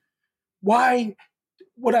Why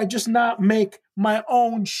would I just not make my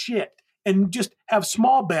own shit and just have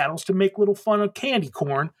small battles to make little fun of candy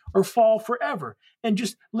corn or fall forever and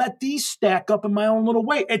just let these stack up in my own little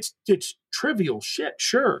way? It's trivial shit,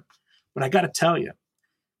 sure. But I got to tell you,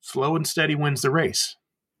 slow and steady wins the race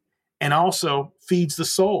and also feeds the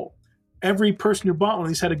soul. Every person who bought one of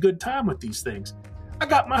these had a good time with these things. I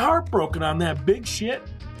got my heart broken on that big shit.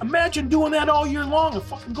 Imagine doing that all year long and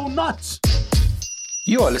fucking go nuts.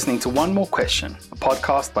 You are listening to One More Question, a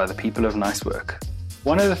podcast by the people of Nice Work.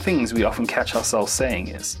 One of the things we often catch ourselves saying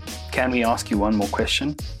is, can we ask you one more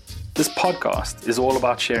question? This podcast is all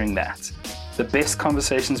about sharing that. The best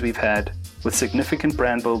conversations we've had with significant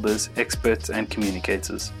brand builders, experts, and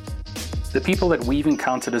communicators. The people that we've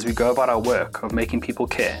encountered as we go about our work of making people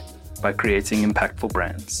care by creating impactful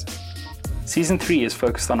brands. Season 3 is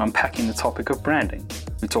focused on unpacking the topic of branding.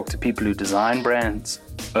 We talk to people who design brands,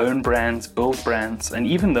 own brands, build brands, and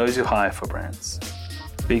even those who hire for brands.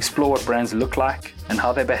 We explore what brands look like and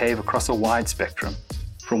how they behave across a wide spectrum,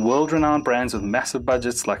 from world-renowned brands with massive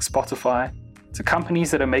budgets like Spotify to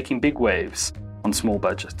companies that are making big waves on small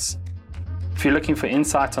budgets. If you're looking for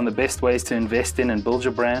insights on the best ways to invest in and build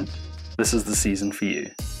your brand, this is the season for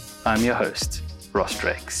you. I'm your host, Ross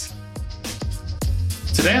Drakes.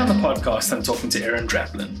 Today on the podcast, I'm talking to Aaron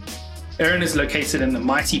Draplin. Aaron is located in the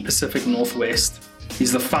mighty Pacific Northwest.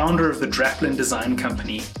 He's the founder of the Draplin Design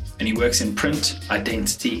Company, and he works in print,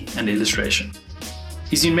 identity, and illustration.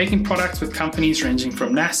 He's been making products with companies ranging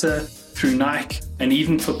from NASA through Nike and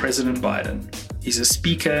even for President Biden. He's a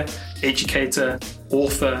speaker, educator,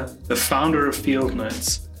 author, the founder of Field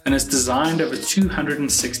Notes, and has designed over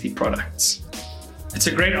 260 products. It's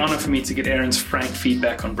a great honor for me to get Aaron's frank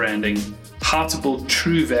feedback on branding, how to build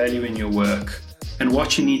true value in your work, and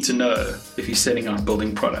what you need to know if you're setting out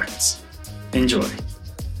building products. Enjoy.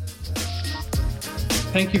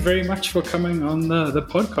 Thank you very much for coming on the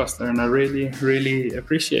podcast, Aaron. I really, really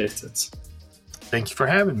appreciate it. Thank you for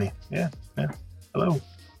having me. Yeah. Hello.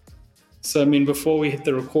 So, before we hit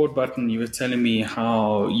the record button, you were telling me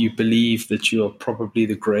how you believe that you are probably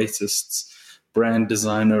the greatest brand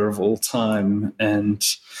designer of all time and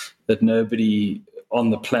that nobody on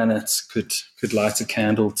the planet could light a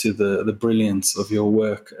candle to the brilliance of your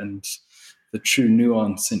work and the true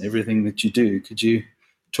nuance in everything that you do. Could you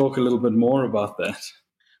talk a little bit more about that?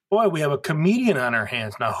 Boy, we have a comedian on our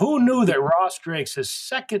hands. Now, who knew that Ross Drakes, his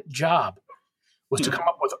second job was to come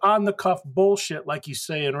up with on-the-cuff bullshit like he's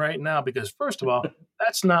saying right now? Because first of all,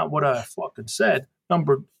 that's not what I fucking said.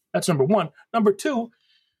 That's number one. Number two,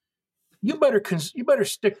 you better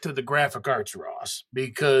stick to the graphic arts, Ross,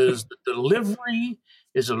 because the delivery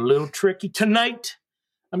is a little tricky. Tonight,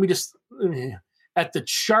 at the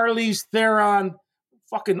Charlize Theron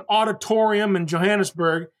fucking auditorium in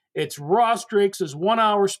Johannesburg, it's Ross Drakes' 1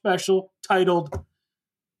 hour special titled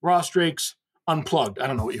Ross Drakes Unplugged. I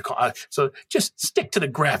don't know what you call it. So just stick to the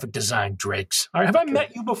graphic design, Drakes. All right. Have I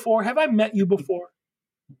met you before?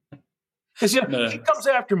 Because No. He comes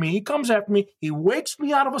after me. He wakes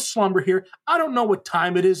me out of a slumber here. I don't know what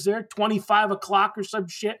time it is there, 25 o'clock or some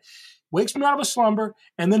shit. Wakes me out of a slumber.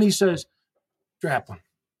 And then he says, Draplin,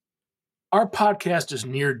 our podcast is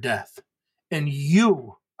near death. And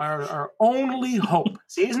you are our only hope.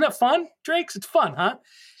 See, isn't that fun, Drakes? It's fun, huh?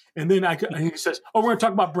 And then he says, we're going to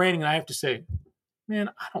talk about branding. And I have to say, man,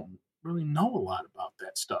 I don't really know a lot about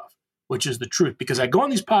that stuff, which is the truth. Because I go on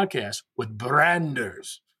these podcasts with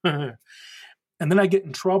branders. And then I get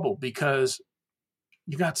in trouble because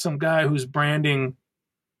you got some guy who's branding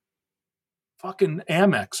fucking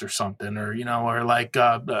Amex or something, or like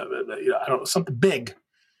I don't know, something big,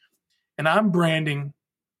 and I'm branding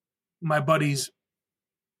my buddy's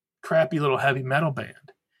crappy little heavy metal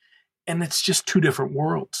band, and it's just two different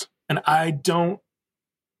worlds. And I don't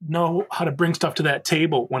know how to bring stuff to that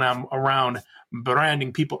table when I'm around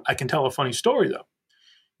branding people. I can tell a funny story though.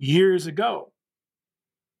 Years ago,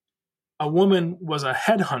 a woman was a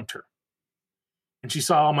headhunter, and she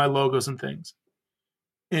saw all my logos and things.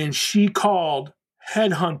 And she called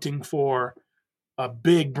headhunting for a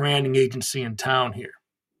big branding agency in town here.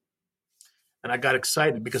 And I got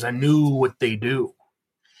excited because I knew what they do.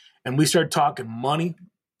 And we started talking money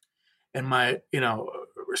and my,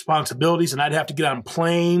 responsibilities. And I'd have to get on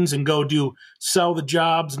planes and go sell the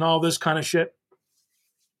jobs and all this kind of shit.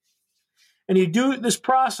 And you do this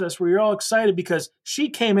process where you're all excited because she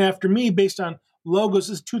came after me based on logos.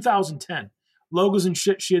 This is 2010. Logos and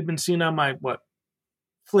shit she had been seeing on my,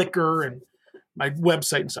 Flickr and my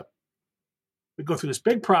website and stuff. We go through this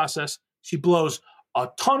big process. She blows a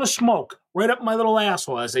ton of smoke right up my little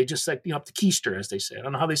asshole, as they just say, up the keister, as they say. I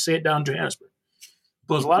don't know how they say it down in Johannesburg.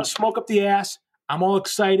 Blows a lot of smoke up the ass. I'm all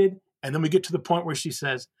excited. And then we get to the point where she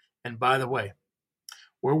says, and by the way,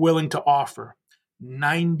 we're willing to offer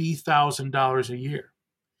 $90,000 a year.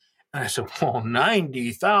 And I said, well,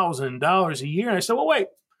 $90,000 a year. And I said, well, wait,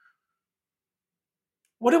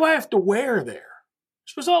 what do I have to wear there?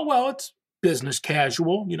 She goes, oh, well, it's business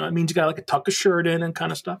casual. You know, it means you got like a tuck a shirt in and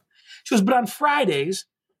kind of stuff. She goes, but on Fridays,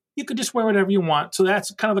 you could just wear whatever you want. So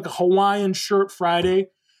that's kind of like a Hawaiian shirt Friday.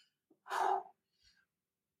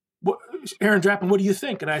 Aaron Drappin, what do you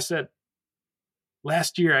think? And I said,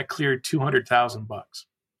 last year I cleared $200,000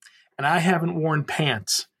 and I haven't worn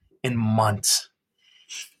pants in months.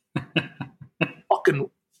 Fucking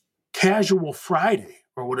casual Friday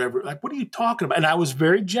or whatever. Like, what are you talking about? And I was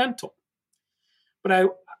very gentle,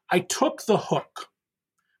 but I took the hook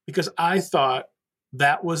because I thought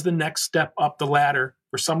that was the next step up the ladder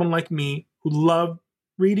for someone like me who loved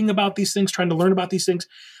reading about these things, trying to learn about these things,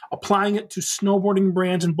 applying it to snowboarding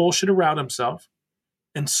brands and bullshit around himself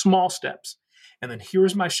in small steps. And then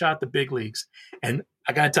here's my shot at the big leagues. And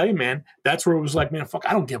I got to tell you, man, that's where it was like, man, fuck,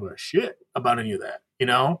 I don't give a shit about any of that, you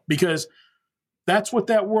know, because that's what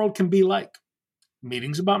that world can be like.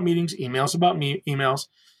 Meetings about meetings, emails about emails.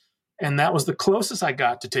 And that was the closest I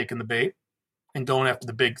got to taking the bait and going after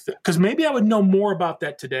the big thing. Because maybe I would know more about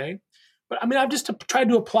that today. But I mean, I've just tried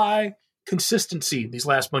to apply consistency these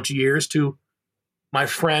last bunch of years to my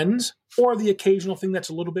friends or the occasional thing that's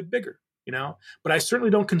a little bit bigger, you know? But I certainly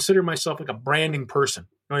don't consider myself like a branding person.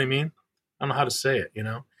 You know what I mean? I don't know how to say it, you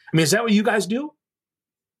know? I mean, is that what you guys do?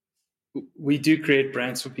 We do create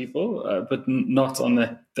brands for people, but not on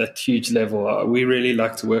that huge level. We really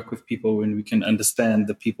like to work with people when we can understand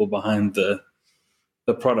the people behind the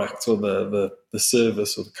product or the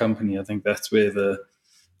service or the company. I think that's where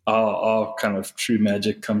our kind of true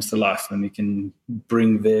magic comes to life, when we can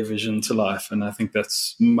bring their vision to life. And I think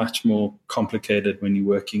that's much more complicated when you're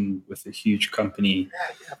working with a huge company,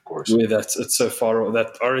 yeah, of course, where it's so far,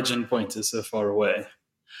 that origin point is so far away.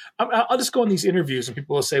 I'll just go in these interviews and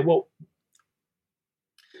people will say, well,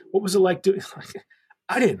 what was it like doing?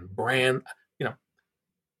 I didn't brand, you know,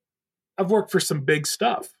 I've worked for some big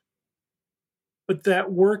stuff, but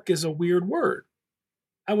that work is a weird word.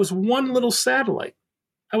 I was one little satellite.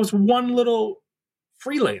 I was one little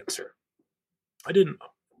freelancer. I didn't,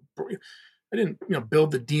 you know,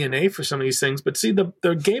 build the DNA for some of these things. But see,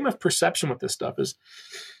 the game of perception with this stuff is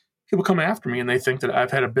people come after me and they think that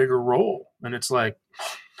I've had a bigger role. And it's like,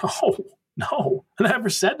 no. And I never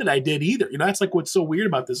said that I did either. You know, that's like what's so weird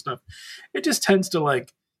about this stuff. It just tends to,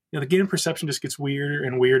 like, you know, the game of perception just gets weirder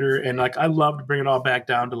and weirder. And like, I love to bring it all back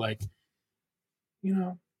down to, like, you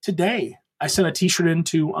know, today I sent a t-shirt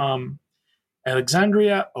into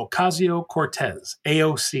Alexandria Ocasio-Cortez,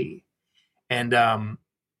 AOC. And I'm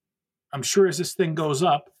sure as this thing goes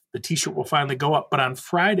up, the t-shirt will finally go up. But on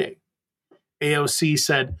Friday, AOC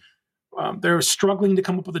said they're struggling to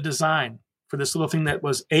come up with a design for this little thing that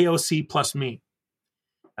was AOC plus me.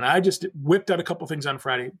 And I just whipped out a couple things on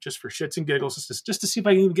Friday just for shits and giggles, just to see if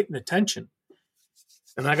I can even get an attention.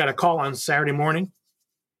 And then I got a call on Saturday morning,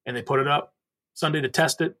 and they put it up Sunday to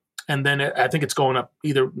test it. And then I think it's going up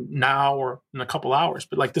either now or in a couple hours.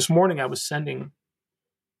 But like this morning, I was sending,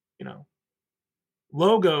 you know,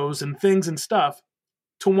 logos and things and stuff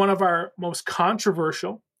to one of our most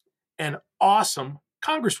controversial and awesome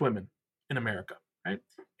congresswomen in America, right?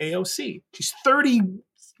 AOC. She's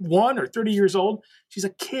 31 or 30 years old. She's a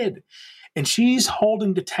kid. And she's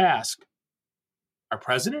holding to task our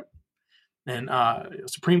president and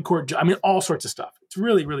Supreme Court. I mean, all sorts of stuff. It's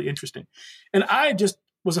really, really interesting. And I just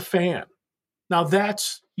was a fan. Now,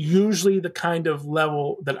 that's usually the kind of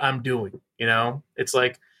level that I'm doing, you know? It's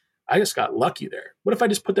like, I just got lucky there. What if I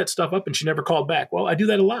just put that stuff up and she never called back? Well, I do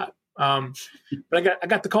that a lot. But I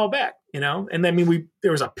got the call back, you know? And I mean,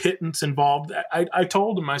 there was a pittance involved. I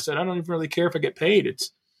told him, I said, I don't even really care if I get paid.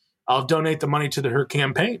 I'll donate the money to her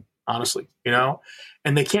campaign, honestly, you know?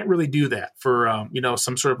 And they can't really do that for, you know,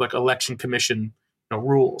 some sort of like election commission, you know,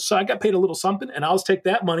 rules. So I got paid a little something, and I'll just take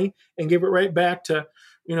that money and give it right back to,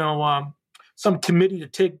 you know, some committee to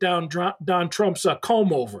take down Don Trump's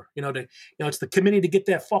comb over. You know, it's the committee to get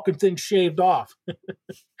that fucking thing shaved off. Can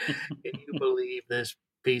you believe this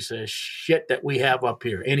piece of shit that we have up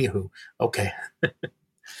here? Anywho, okay.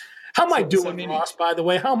 How am I doing, Ross, by the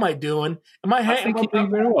way? How am I doing? I think you're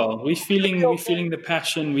doing very well. We're feeling the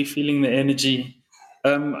passion. We're feeling the energy.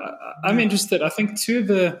 I'm interested. I think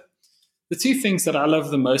the two things that I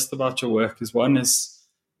love the most about your work is, one is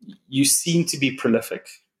you seem to be prolific.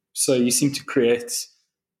 So you seem to create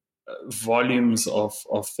volumes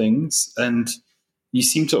of things, and you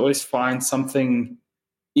seem to always find something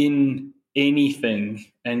in anything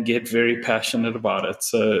and get very passionate about it.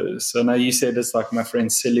 So now you said it's like my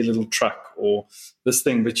friend's silly little truck or this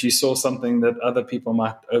thing, but you saw something that other people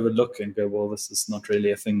might overlook and go, well, this is not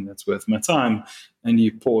really a thing that's worth my time. And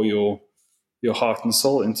you pour your heart and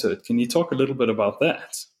soul into it. Can you talk a little bit about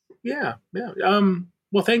that? Yeah.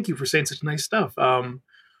 Well, thank you for saying such nice stuff. I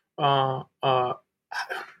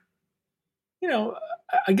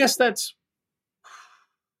guess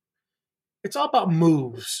it's all about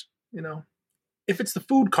moves. If it's the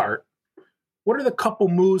food cart, what are the couple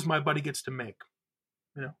moves my buddy gets to make?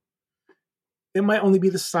 It might only be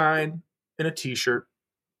the sign and a t-shirt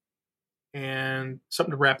and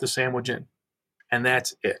something to wrap the sandwich in. And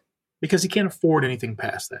that's it. Because he can't afford anything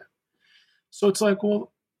past that. So it's like,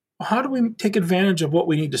 well, how do we take advantage of what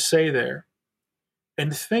we need to say there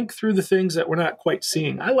and think through the things that we're not quite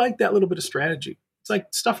seeing? I like that little bit of strategy. It's like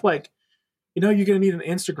stuff like, you're going to need an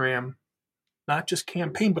Instagram, not just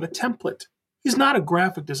campaign, but a template. He's not a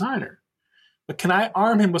graphic designer. But can I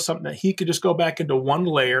arm him with something that he could just go back into one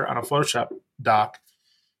layer on a Photoshop doc?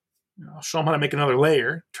 I'll show him how to make another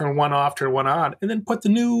layer, turn one off, turn one on, and then put the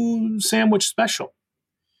new sandwich special.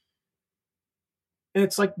 And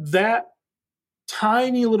it's like that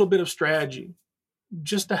tiny little bit of strategy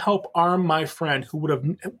just to help arm my friend who would have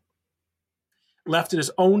left at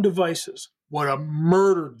his own devices, would have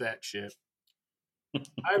murdered that shit.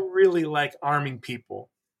 I really like arming people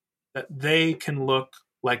that they can look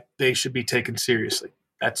like they should be taken seriously.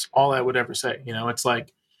 That's all I would ever say. It's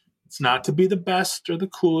like, it's not to be the best or the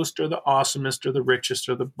coolest or the awesomest or the richest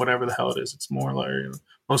or the whatever the hell it is. It's more like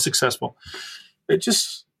most successful.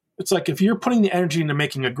 It's like if you're putting the energy into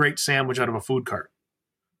making a great sandwich out of a food cart,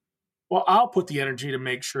 well, I'll put the energy to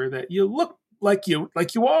make sure that you look like you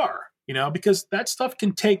are, because that stuff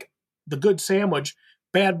can take the good sandwich,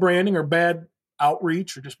 bad branding or bad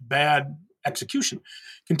outreach or just bad execution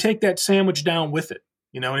can take that sandwich down with it.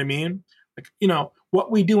 You know what I mean? Like,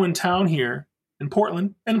 what we do in town here in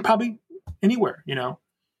Portland and probably anywhere,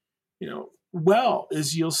 well,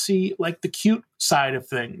 is you'll see like the cute side of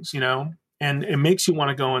things, and it makes you want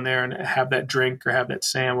to go in there and have that drink or have that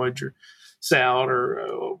sandwich or salad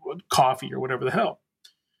or coffee or whatever the hell.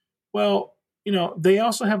 Well, they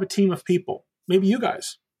also have a team of people, maybe you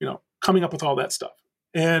guys, coming up with all that stuff.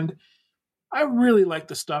 And I really like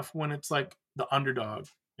the stuff when it's like the underdog,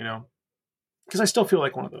 because I still feel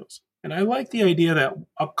like one of those. And I like the idea that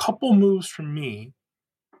a couple moves from me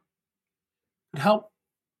could help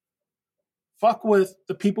fuck with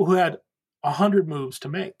the people who had 100 moves to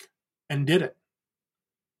make and did it.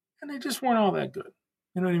 And they just weren't all that good.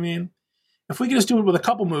 You know what I mean? If we could just do it with a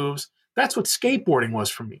couple moves, that's what skateboarding was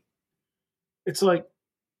for me. It's like,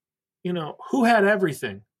 who had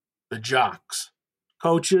everything? The jocks,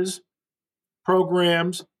 coaches,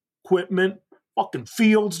 programs, equipment, fucking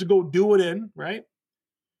fields to go do it in, right?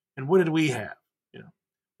 And what did we have?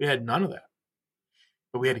 We had none of that.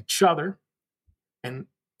 But we had each other and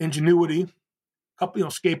ingenuity, a couple,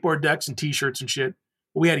 skateboard decks and t-shirts and shit.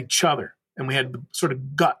 But we had each other and we had the sort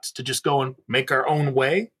of guts to just go and make our own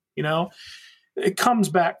way, It comes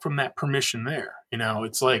back from that permission there.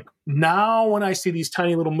 It's like now when I see these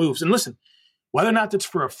tiny little moves, and listen, whether or not that's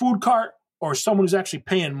for a food cart or someone who's actually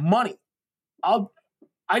paying money, I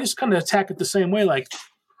just kind of attack it the same way. Like,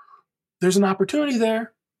 there's an opportunity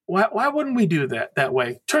there. Why wouldn't we do that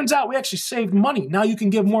way? Turns out we actually saved money. Now you can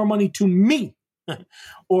give more money to me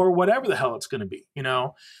or whatever the hell it's going to be,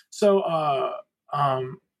 So, I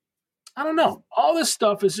don't know. All this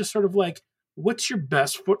stuff is just sort of like, what's your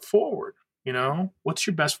best foot forward? What's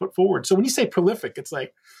your best foot forward? So when you say prolific, it's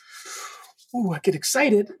like, ooh, I get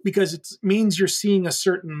excited because it means you're seeing a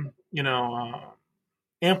certain,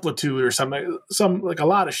 amplitude or something, like a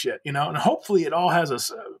lot of shit, and hopefully it all has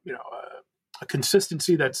a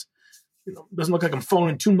consistency that's, doesn't look like I'm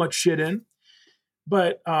phoning too much shit in.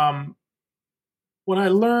 But when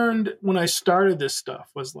I started this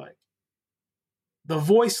stuff was like the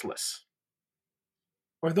voiceless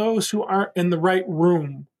or those who aren't in the right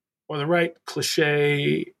room or the right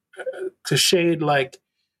cliched like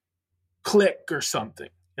click or something,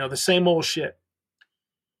 the same old shit.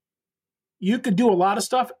 You could do a lot of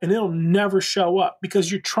stuff and it'll never show up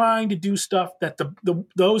because you're trying to do stuff that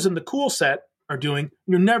those in the cool set are doing.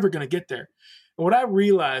 You're never going to get there. And what I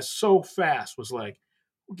realized so fast was like,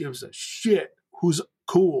 who gives a shit who's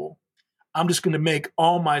cool? I'm just going to make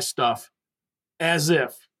all my stuff as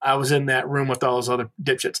if I was in that room with all those other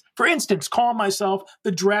dipshits. For instance, call myself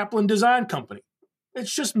the Draplin Design Company.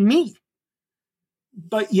 It's just me.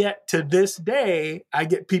 But yet to this day, I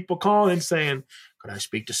get people calling and saying, could I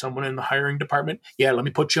speak to someone in the hiring department? Yeah, let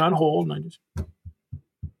me put you on hold. And I just,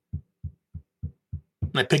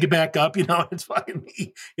 And I pick it back up, it's fucking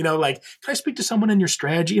me. Like, can I speak to someone in your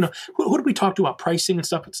strategy? Who do we talk to about pricing and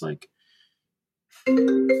stuff? It's like,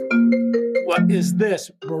 what is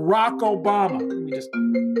this? Barack Obama. Let me just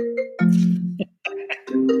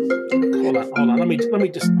hold on. Let me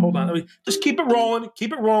just hold on. Let me just keep it rolling.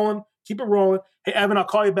 Hey, Evan, I'll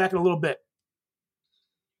call you back in a little bit.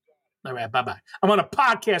 All right, bye-bye. I'm on a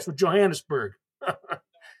podcast with Johannesburg.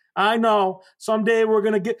 I know. Someday we're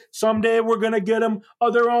gonna get them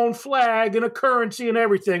their own flag and a currency and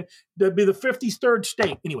everything. That'd be the 53rd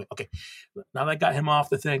state. Anyway, okay. Now that I got him off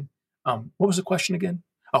the thing. What was the question again?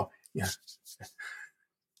 Oh, yeah.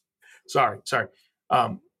 Sorry.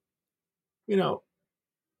 What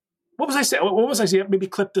was I saying? What was I saying? Maybe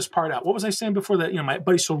clip this part out. What was I saying before that? My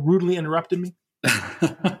buddy so rudely interrupted me.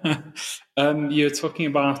 You're talking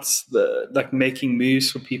about making moves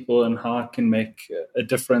for people and how it can make a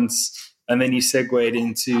difference, and then you segued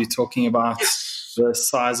into talking about the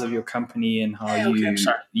size of your company and how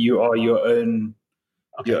you are your own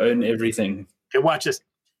everything. Okay, watch this.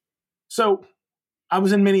 So I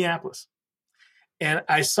was in Minneapolis, and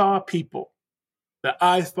I saw people that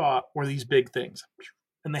I thought were these big things,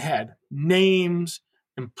 and they had names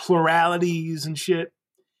and pluralities and shit.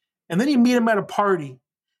 And then you meet him at a party,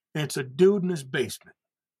 and it's a dude in his basement.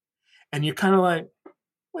 And you're kind of like,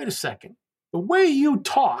 wait a second. The way you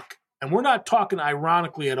talk, and we're not talking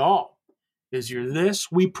ironically at all, is you're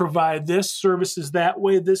this, we provide this, services that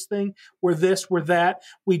way, this thing, we're this, we're that,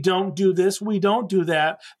 we don't do this, we don't do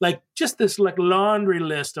that. Like, just this like laundry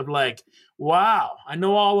list of like, wow, I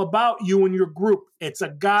know all about you and your group. It's a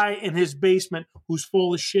guy in his basement who's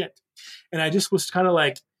full of shit. And I just was kind of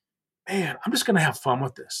like, man, I'm just going to have fun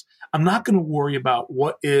with this. I'm not going to worry about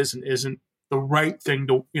what is and isn't the right thing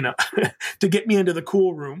to, to get me into the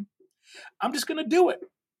cool room. I'm just going to do it.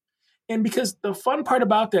 And because the fun part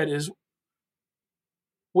about that is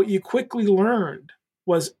what you quickly learned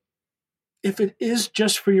was if it is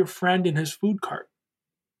just for your friend in his food cart,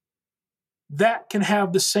 that can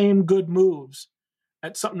have the same good moves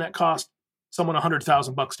at something that cost someone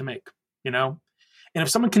 $100,000 to make, And if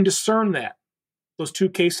someone can discern that, those two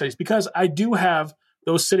case studies, because I do have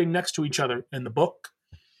those sitting next to each other in the book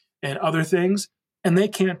and other things, and they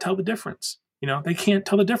can't tell the difference. They can't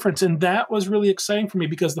tell the difference. And that was really exciting for me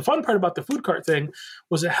because the fun part about the food cart thing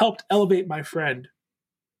was it helped elevate my friend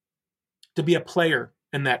to be a player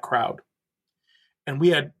in that crowd. And we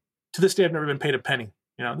had, to this day, I've never been paid a penny.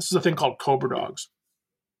 This is a thing called Cobra Dogs.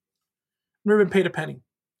 Never been paid a penny.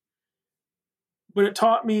 But it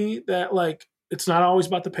taught me that, like, it's not always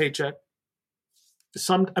about the paycheck.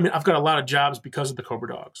 I've got a lot of jobs because of the Cobra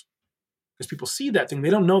Dogs. Because people see that thing. They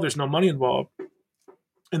don't know there's no money involved.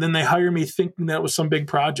 And then they hire me thinking that it was some big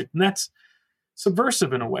project. And that's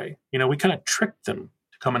subversive in a way. We kind of tricked them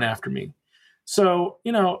to coming after me. So,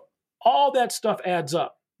 all that stuff adds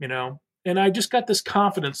up, And I just got this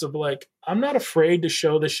confidence of like, I'm not afraid to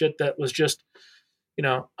show the shit that was just,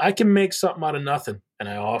 I can make something out of nothing. And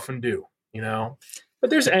I often do, But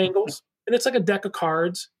there's angles. And it's like a deck of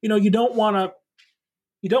cards. You don't want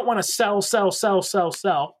to sell,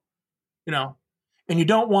 and you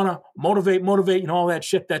don't want to motivate, all that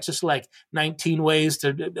shit. That's just like 19 ways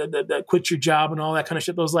to quit your job and all that kind of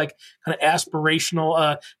shit. Those like kind of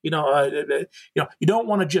aspirational, you don't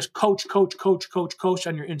want to just coach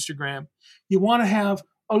on your Instagram. You want to have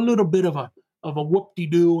a little bit of a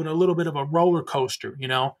whoop-de-doo and a little bit of a roller coaster,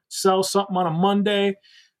 sell something on a Monday,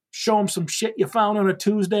 show them some shit you found on a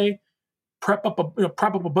Tuesday, prep up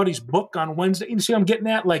a buddy's book on Wednesday. You see what I'm getting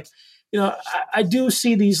at? Like, I do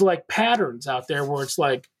see these like patterns out there where it's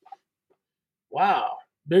like, wow,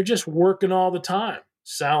 they're just working all the time,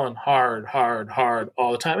 selling hard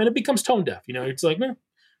all the time. And it becomes tone deaf. It's like, man, who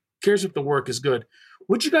cares if the work is good?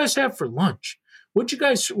 What'd you guys have for lunch? Where'd you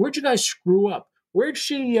guys screw up? Where'd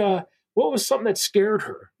she, what was something that scared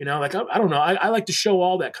her? Like, I don't know. I like to show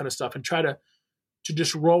all that kind of stuff and try to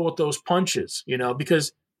just roll with those punches,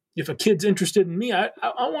 because if a kid's interested in me, I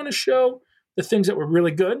want to show the things that were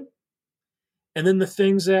really good and then the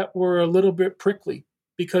things that were a little bit prickly,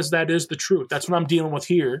 because that is the truth. That's what I'm dealing with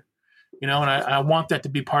here, and I want that to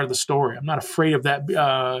be part of the story. I'm not afraid of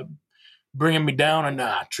that bringing me down a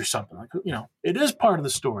notch or something. Like, it is part of the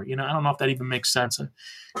story. I don't know if that even makes sense. And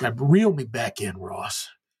reel me back in, Ross.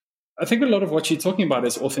 I think a lot of what you're talking about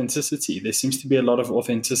is authenticity. There seems to be a lot of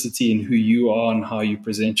authenticity in who you are and how you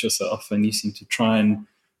present yourself, and you seem to try and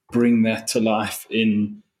bring that to life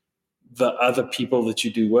in the other people that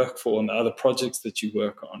you do work for and the other projects that you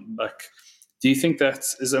work on. Like, do you think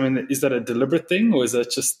is that a deliberate thing, or is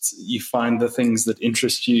that just you find the things that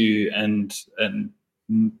interest you and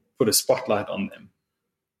put a spotlight on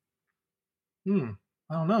them?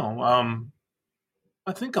 I don't know.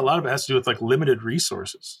 I think a lot of it has to do with like limited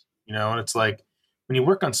resources, and it's like when you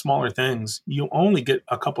work on smaller things, you only get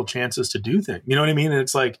a couple chances to do things. You know what I mean? And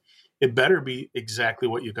it's like, it better be exactly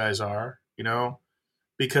what you guys are,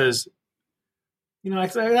 because,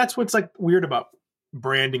 that's what's like weird about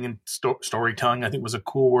branding and storytelling. I think was a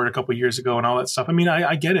cool word a couple of years ago and all that stuff. I mean,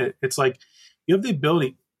 I get it. It's like you have the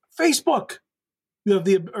ability, Facebook, you have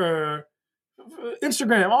the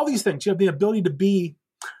Instagram, all these things. You have the ability to be,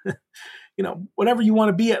 whatever you want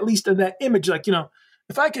to be, at least in that image. Like,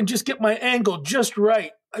 if I can just get my angle just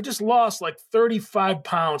right, I just lost like 35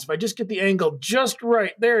 pounds. If I just get the angle just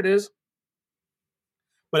right, there it is.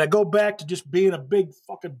 But I go back to just being a big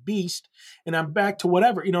fucking beast and I'm back to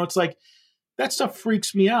whatever. It's like that stuff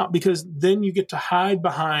freaks me out because then you get to hide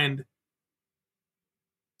behind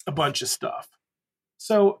a bunch of stuff.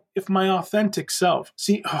 So if my authentic self,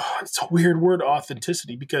 it's a weird word,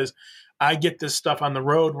 authenticity, because I get this stuff on the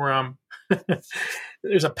road where I'm,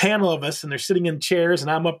 there's a panel of us and they're sitting in chairs and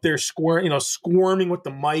I'm up there squirming with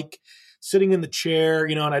the mic, sitting in the chair,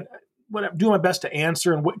 and I'm doing my best to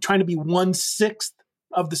answer and trying to be 1/6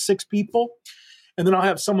 of the 6 people. And then I'll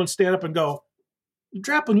have someone stand up and go,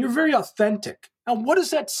 Draplin, you're very authentic. Now, what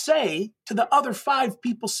does that say to the other 5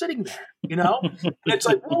 people sitting there? And it's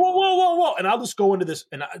like, whoa. And I'll just go into this,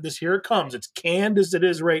 and here it comes. It's canned as it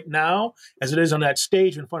is right now, as it is on that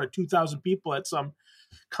stage in front of 2,000 people at some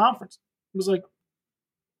conference. It was like,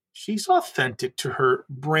 she's authentic to her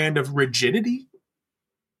brand of rigidity.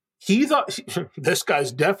 He thought, this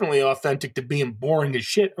guy's definitely authentic to being boring as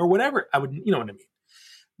shit or whatever. You know what I mean?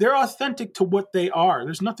 They're authentic to what they are.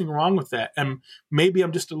 There's nothing wrong with that. And maybe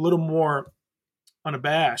I'm just a little more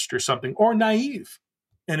unabashed or something, or naive.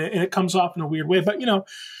 And it comes off in a weird way. But,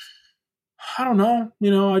 I don't know.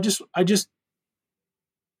 I just,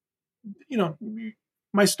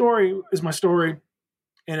 my story is my story.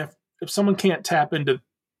 And if someone can't tap into,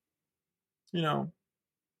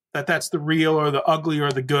 that's the real or the ugly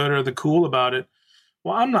or the good or the cool about it,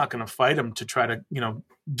 well, I'm not going to fight them to try to,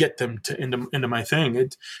 get them into my thing.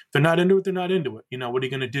 If they're not into it, they're not into it. What are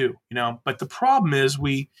you going to do? But the problem is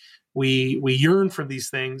we yearn for these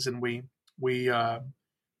things and we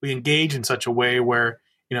engage in such a way where,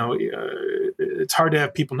 it's hard to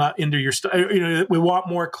have people not into your stuff. We want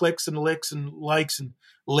more clicks and licks and likes and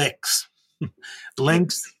licks,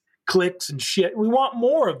 links, clicks and shit. We want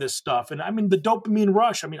more of this stuff. And I mean, the dopamine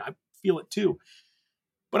rush, I feel it too,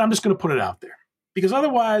 but I'm just going to put it out there because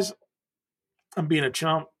otherwise I'm being a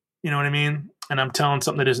chump, you know what I mean? And I'm telling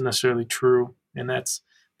something that isn't necessarily true. And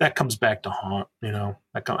that comes back to haunt,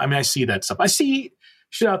 I see that stuff. I see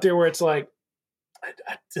shit out there where it's like,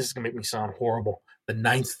 this is going to make me sound horrible. The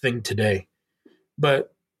 9th thing today.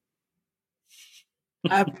 But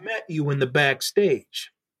I've met you in the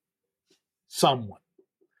backstage. Someone.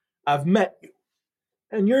 I've met you.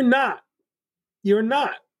 And you're not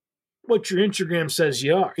what your Instagram says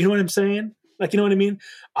you are. You know what I'm saying? Like, you know what I mean?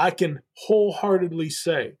 I can wholeheartedly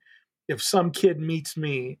say if some kid meets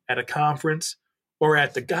me at a conference or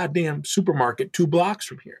at the goddamn supermarket 2 blocks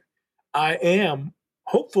from here, I am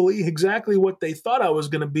hopefully exactly what they thought I was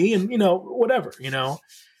going to be and, whatever, because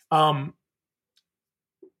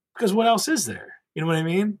what else is there? You know what I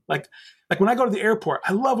mean? Like when I go to the airport,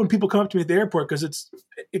 I love when people come up to me at the airport because it's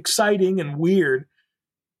exciting and weird,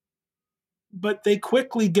 but they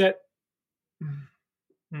quickly get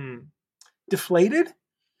deflated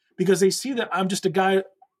because they see that I'm just a guy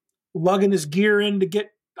lugging his gear in to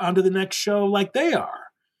get onto the next show like they are.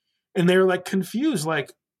 And they're like confused,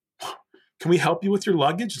 like, can we help you with your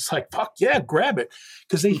luggage? It's like, fuck yeah, grab it.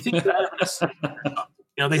 Because they think that,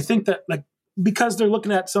 they think that like, because they're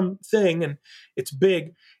looking at something and it's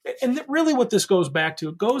big. And really what this goes back to,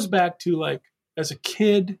 it goes back to like, as a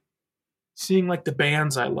kid, seeing like the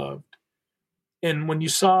bands I loved. And when you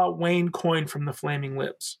saw Wayne Coyne from the Flaming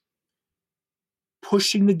Lips,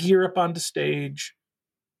 pushing the gear up onto stage,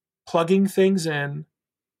 plugging things in,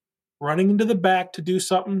 running into the back to do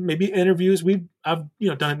something, maybe interviews. I've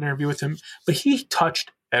done an interview with him, but he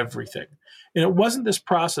touched everything. And it wasn't this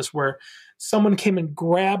process where someone came and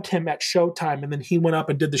grabbed him at showtime and then he went up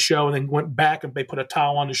and did the show and then went back and they put a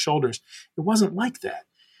towel on his shoulders. It wasn't like that.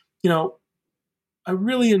 I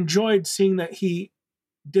really enjoyed seeing that he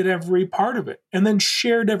did every part of it and then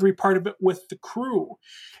shared every part of it with the crew.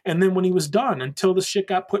 And then when he was done, until the shit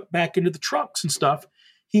got put back into the trucks and stuff,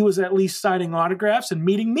 he was at least signing autographs and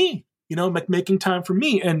meeting me, making time for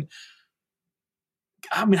me. And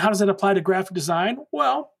I mean, how does that apply to graphic design?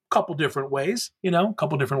 Well, a couple different ways.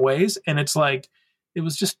 And it's like, it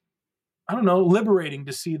was just, I don't know, liberating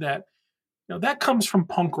to see that, that comes from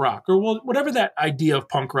punk rock, or whatever that idea of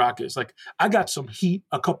punk rock is. Like, I got some heat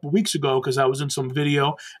a couple of weeks ago because I was in some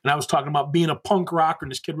video and I was talking about being a punk rocker,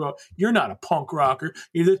 and this kid wrote, "You're not a punk rocker.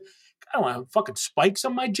 I don't want fucking spikes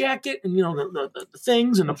on my jacket and, the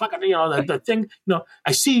things and the fucking, the thing.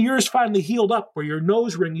 I see yours finally healed up where your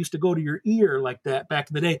nose ring used to go to your ear like that back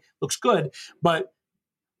in the day. Looks good, but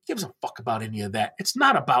gives a fuck about any of that. It's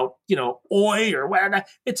not about, oi or whatever.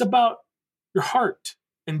 It's about your heart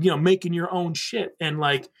and, making your own shit. And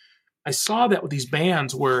like, I saw that with these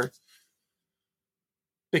bands where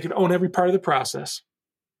they could own every part of the process.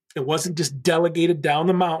 It wasn't just delegated down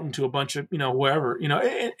the mountain to a bunch of, wherever,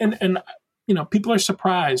 and people are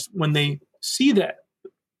surprised when they see that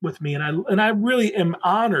with me. And I really am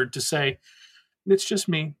honored to say it's just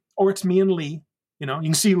me, or it's me and Lee. You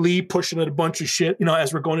can see Lee pushing at a bunch of shit,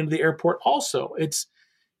 as we're going into the airport. Also, it's,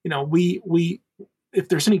 we if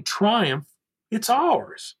there's any triumph, it's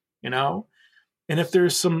ours, and if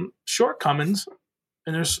there's some shortcomings,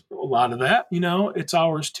 and there's a lot of that, it's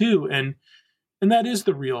ours too. And that is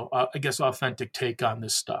the real, I guess, authentic take on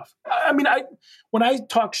this stuff. I mean, when I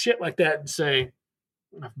talk shit like that and say,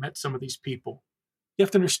 I've met some of these people, you have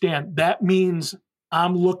to understand that means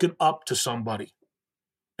I'm looking up to somebody.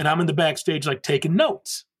 And I'm in the backstage, like, taking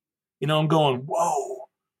notes. I'm going, whoa,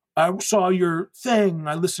 I saw your thing.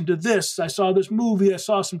 I listened to this. I saw this movie. I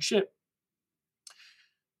saw some shit.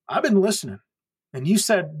 I've been listening. And you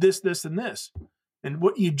said this, this, and this. And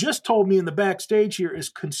what you just told me in the backstage here is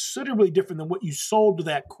considerably different than what you sold to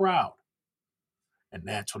that crowd. And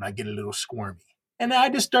that's when I get a little squirmy. And I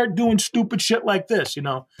just start doing stupid shit like this,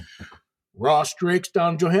 Ross Drake's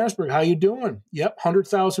down in Johannesburg. How you doing? Yep,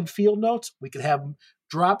 100,000 field notes. We could have them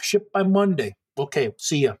drop ship by Monday. Okay,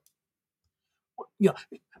 see ya.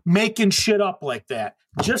 Making shit up like that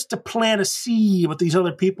just to plant a seed with these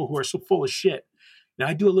other people who are so full of shit.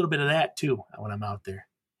 I do a little bit of that too when I'm out there.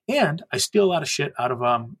 And I steal a lot of shit out of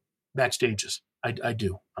backstages. I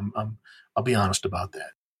do. I'll be honest about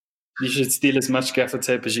that. You should steal as much gaffer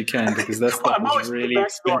tape as you can, because that stuff is really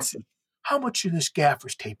expensive. How much of this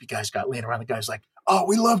gaffer's tape you guys got laying around? The guy's like, "Oh,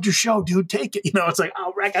 we loved your show, dude. Take it." It's like,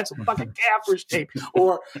 "Oh, I got some fucking gaffer's tape,"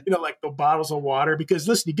 or like the bottles of water. Because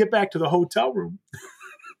listen, you get back to the hotel room.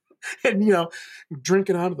 And,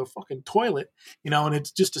 drinking out of the fucking toilet, and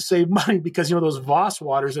it's just to save money because, those Voss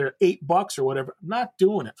waters are $8 or whatever. I'm not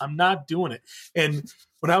doing it. And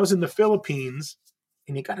when I was in the Philippines,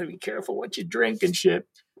 and you got to be careful what you drink and shit,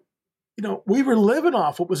 we were living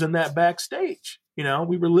off what was in that backstage. We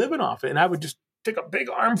were living off it. And I would just take a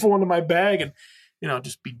big armful into my bag and,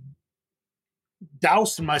 just be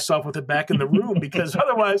dousing myself with it back in the room because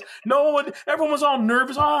otherwise everyone was all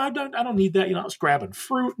nervous. Oh, I don't need that. I was grabbing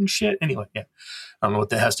fruit and shit. Anyway, yeah. I don't know what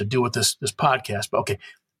that has to do with this podcast, but okay.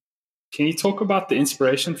 Can you talk about the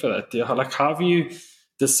inspiration for that? Like, how have you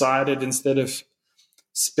decided, instead of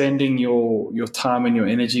spending your time and your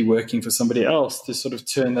energy working for somebody else, to sort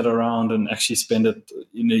of turn that around and actually spend it,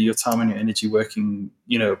 your time and your energy working,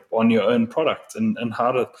 on your own product, and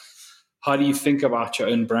how do you think about your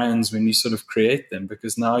own brands when you sort of create them?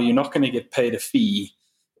 Because now you're not going to get paid a fee.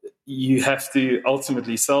 You have to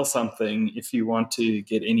ultimately sell something if you want to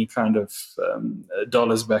get any kind of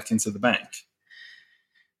dollars back into the bank.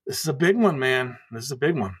 This is a big one, man. This is a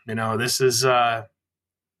big one. This is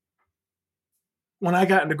when I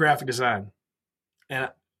got into graphic design,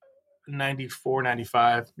 and 94,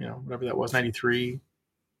 95, whatever that was, 93.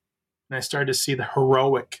 And I started to see the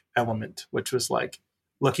heroic element, which was like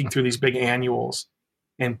looking through these big annuals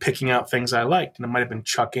and picking out things I liked. And it might have been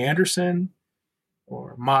Chuck Anderson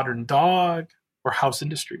or Modern Dog or House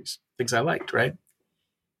Industries, things I liked, right?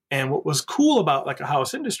 And what was cool about like a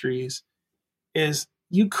House Industries is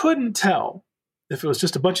you couldn't tell if it was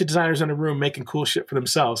just a bunch of designers in a room making cool shit for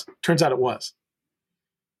themselves. Turns out it was.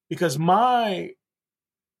 Because my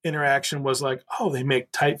interaction was like, oh, they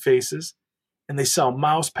make typefaces and they sell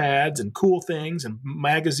mouse pads and cool things and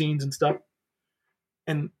magazines and stuff.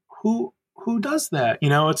 And who does that?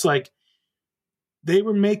 It's like they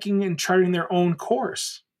were making and charting their own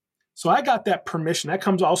course. So I got that permission. That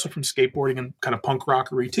comes also from skateboarding and kind of punk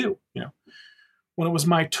rockery too. When it was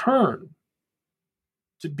my turn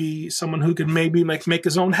to be someone who could maybe make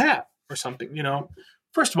his own hat or something,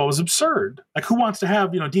 first of all, it was absurd. Like, who wants to have,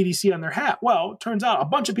 DDC on their hat? Well, it turns out a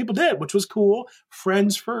bunch of people did, which was cool.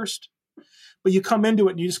 Friends first. But you come into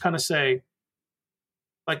it and you just kind of say,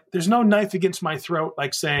 like, there's no knife against my throat,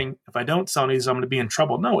 like saying, if I don't sell these, I'm going to be in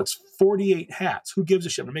trouble. No, it's 48 hats. Who gives a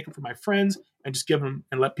shit? I'm going to make them for my friends and just give them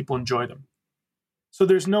and let people enjoy them. So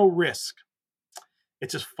there's no risk.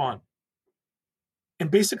 It's just fun.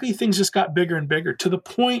 And basically things just got bigger and bigger to the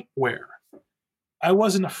point where I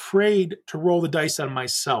wasn't afraid to roll the dice on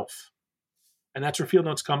myself. And that's where Field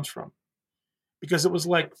Notes comes from. Because it was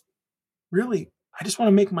like, really, I just want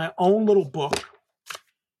to make my own little book.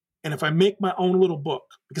 And if I make my own little book,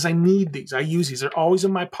 because I need these, I use these, they're always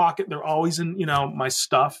in my pocket. They're always in, my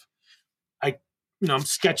stuff. I'm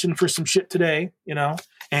sketching for some shit today,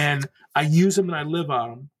 and I use them and I live on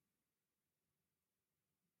them.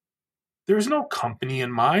 There's no company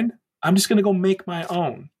in mind. I'm just going to go make my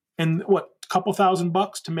own. And a couple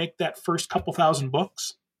 $1,000 to make that first couple thousand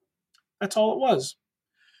books? That's all it was.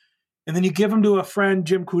 And then you give them to a friend,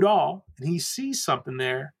 Jim Coudal, and he sees something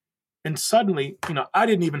there. And suddenly, I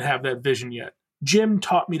didn't even have that vision yet. Jim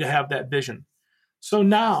taught me to have that vision. So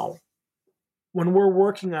now, when we're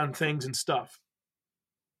working on things and stuff,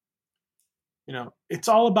 it's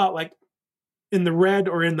all about like in the red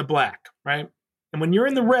or in the black, right? And when you're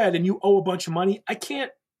in the red and you owe a bunch of money, I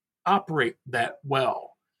can't operate that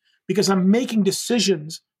well because I'm making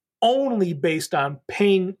decisions only based on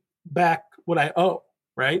paying back what I owe,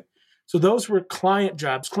 right? So those were client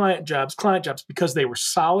jobs, because they were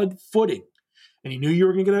solid footing. And you knew you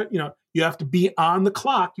were going to get you have to be on the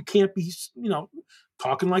clock. You can't be,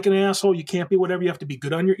 talking like an asshole. You can't be whatever. You have to be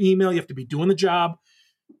good on your email. You have to be doing the job.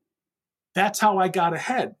 That's how I got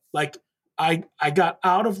ahead. Like I got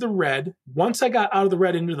out of the red. Once I got out of the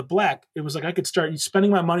red into the black, it was like I could start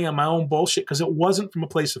spending my money on my own bullshit because it wasn't from a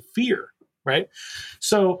place of fear, right?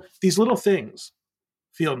 So these little things,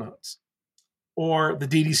 Field Notes, or the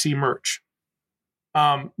DDC merch.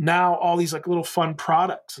 Now all these like little fun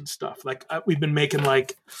products and stuff. Like we've been making my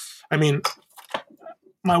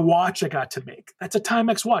watch I got to make. That's a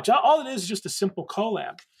Timex watch. All it is just a simple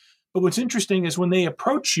collab. But what's interesting is when they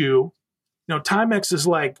approach you, Timex is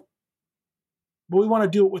like, well, we want to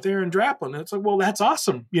do it with Aaron Draplin. And it's like, well, that's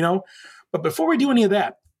awesome, But before we do any of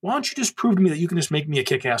that, why don't you just prove to me that you can just make me a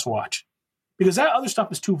kick-ass watch? Because that other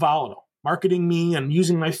stuff is too volatile. Marketing me and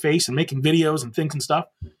using my face and making videos and things and stuff.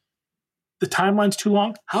 The timeline's too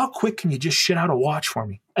long. How quick can you just shit out a watch for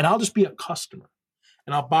me? And I'll just be a customer.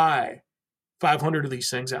 And I'll buy 500 of these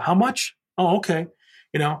things. How much? Oh, okay.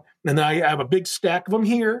 And then I have a big stack of them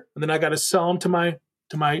here. And then I got to sell them to my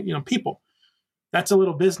people. That's a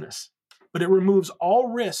little business. But it removes all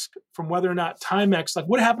risk from whether or not Timex, like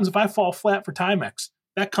what happens if I fall flat for Timex?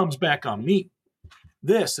 That comes back on me.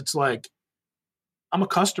 It's like, I'm a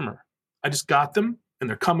customer. I just got them and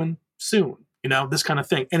they're coming soon, this kind of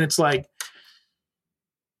thing. And it's like,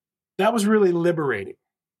 that was really liberating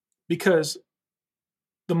because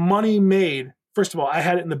the money made, first of all, I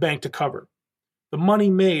had it in the bank to cover. The money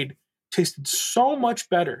made tasted so much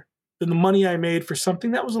better than the money I made for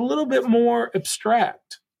something that was a little bit more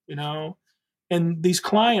abstract, and these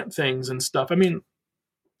client things and stuff.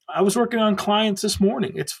 I was working on clients this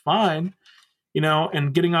morning. It's fine,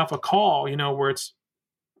 and getting off a call, where it's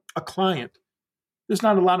a client. There's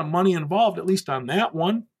not a lot of money involved, at least on that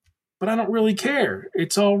one, but I don't really care.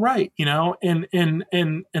 It's all right, and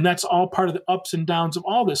that's all part of the ups and downs of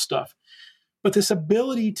all this stuff. But this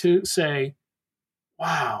ability to say,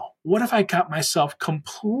 wow, what if I got myself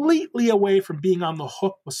completely away from being on the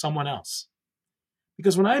hook with someone else?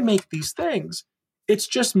 Because when I make these things, it's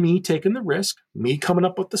just me taking the risk, me coming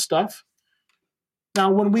up with the stuff. Now,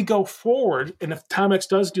 when we go forward, and if Timex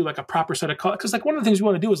does do like a proper set of colors, because like one of the things we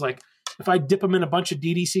want to do is like, if I dip them in a bunch of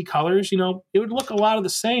DDC colors, it would look a lot of the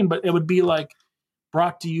same, but it would be like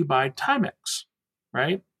brought to you by Timex,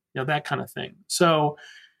 right? That kind of thing. So,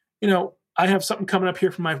 I have something coming up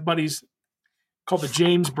here from my buddies called the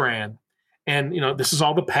James brand. And, this is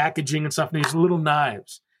all the packaging and stuff, and these little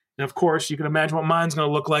knives. And of course, you can imagine what mine's going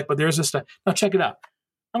to look like, but there's this stuff. Now check it out.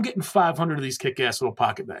 I'm getting 500 of these kick-ass little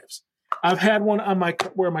pocket knives. I've had one on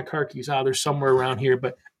where are my car keys? They're somewhere around here,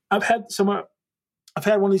 but I've had one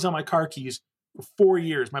of these on my car keys for 4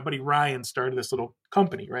 years. My buddy Ryan started this little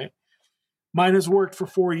company, right? Mine has worked for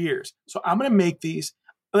 4 years. So I'm going to make these.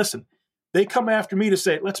 Listen, they come after me to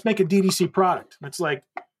say, let's make a DDC product. And it's like,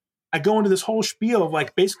 I go into this whole spiel of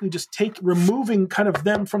like basically just removing kind of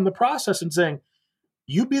them from the process and saying,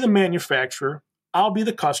 you be the manufacturer, I'll be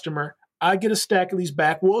the customer, I get a stack of these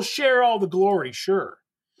back, we'll share all the glory, sure.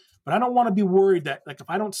 But I don't want to be worried that like if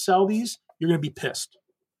I don't sell these, you're going to be pissed.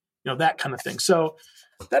 That kind of thing. So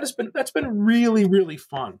that's been really, really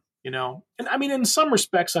fun, And in some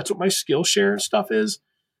respects, that's what my Skillshare stuff is.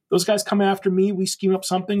 Those guys come after me, we scheme up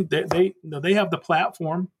something, they have the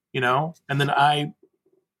platform, and then I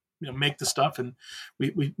make the stuff and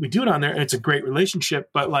we do it on there, and it's a great relationship.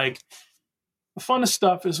 But like the funnest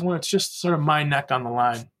stuff is when it's just sort of my neck on the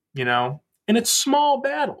line, and it's small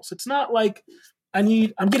battles. It's not like I'm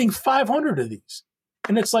getting 500 of these,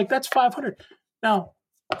 and it's like, that's 500. Now,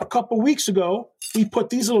 a couple weeks ago, we put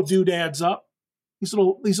these little doodads up, these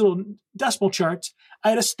little decimal charts. I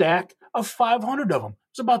had a stack of 500 of them.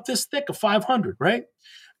 It was about this thick of 500, right?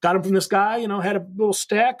 Got them from this guy, had a little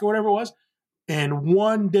stack or whatever it was. And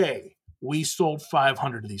one day we sold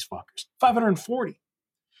 500 of these fuckers, 540.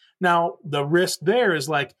 Now, the risk there is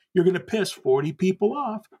like, you're going to piss 40 people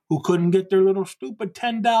off who couldn't get their little stupid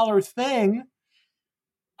 $10 thing.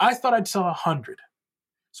 I thought I'd sell 100.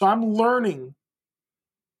 So I'm learning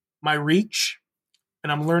my reach,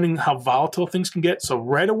 and I'm learning how volatile things can get. So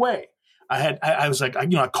right away, I was like, I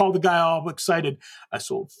called the guy all excited. I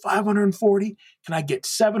sold 540. Can I get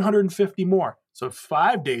 750 more? So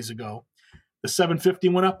 5 days ago, the 750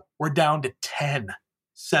 went up. We're down to 10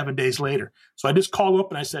 7 days later. So I just called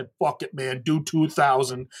up and I said, fuck it, man, do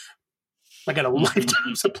 2,000. I got a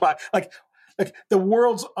lifetime supply. Like the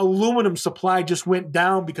world's aluminum supply just went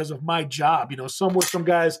down because of my job. Some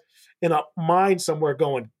guys in a mine somewhere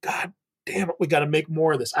going, God damn it, we got to make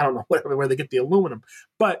more of this. I don't know where they get the aluminum,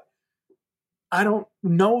 but I don't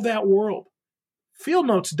know that world. Field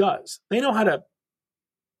Notes does. They know how to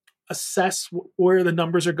assess where the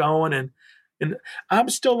numbers are going, and I'm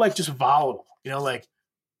still like just volatile. Like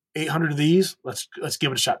 800 of these, let's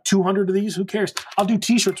give it a shot. 200 of these, who cares? I'll do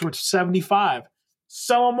T-shirts worth 75,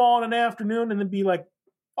 sell them all in an afternoon, and then be like,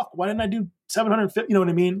 fuck, why didn't I do 750? You know what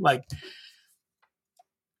I mean? Like,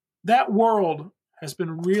 that world has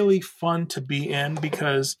been really fun to be in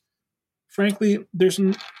because, frankly,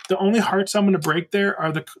 the only hearts I'm going to break there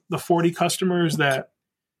are the 40 customers that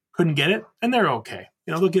couldn't get it, and they're okay.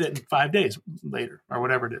 They'll get it in 5 days later or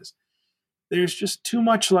whatever it is. There's just too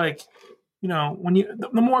much like, when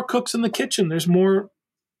the more cooks in the kitchen, there's more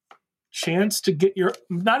chance to get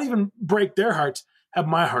not even break their hearts, have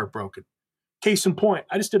my heart broken. Case in point,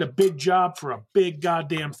 I just did a big job for a big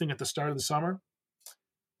goddamn thing at the start of the summer.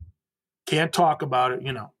 Can't talk about it,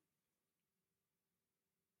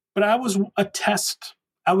 But I was a test.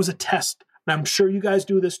 And I'm sure you guys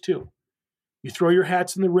do this too. You throw your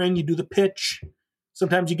hats in the ring, you do the pitch.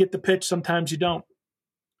 Sometimes you get the pitch, sometimes you don't.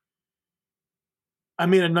 I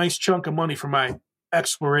made a nice chunk of money for my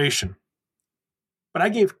exploration. But I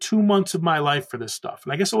gave 2 months of my life for this stuff.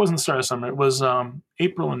 And I guess it wasn't the start of summer. It was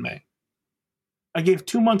April and May. I gave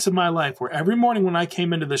 2 months of my life where every morning when I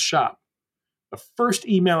came into this shop, the first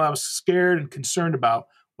email I was scared and concerned about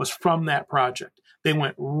was from that project. They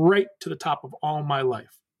went right to the top of all my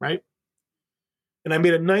life, right? And I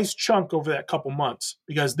made a nice chunk over that couple months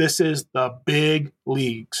because this is the big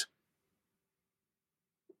leagues.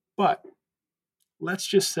 But let's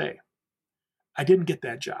just say I didn't get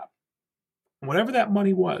that job. And whatever that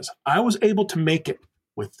money was, I was able to make it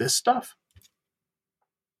with this stuff.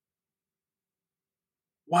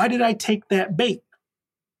 Why did I take that bait?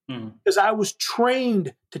 Because I was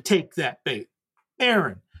trained to take that bait.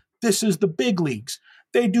 Aaron, this is the big leagues.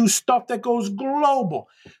 They do stuff that goes global.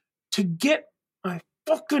 To get my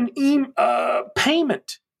fucking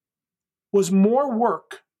payment was more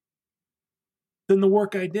work than the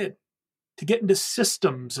work I did. To get into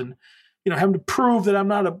systems and, having to prove that I'm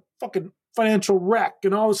not a fucking financial wreck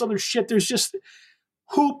and all this other shit. There's just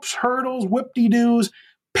hoops, hurdles, whip-de-doos,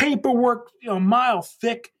 paperwork, a mile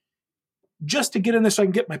thick, just to get in there so I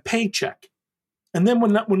can get my paycheck. And then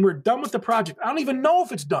when we're done with the project, I don't even know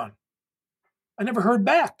if it's done. I never heard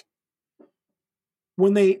back.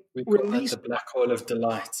 When they release the black hole of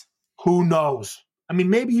delight. Who knows? I mean,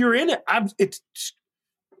 maybe you're in it. I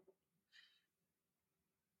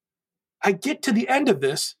get to the end of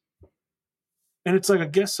this, and it's like, I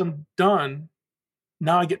guess I'm done.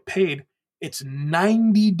 Now I get paid. It's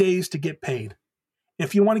 90 days to get paid.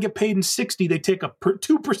 If you want to get paid in 60, they take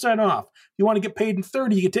 2% off. If you want to get paid in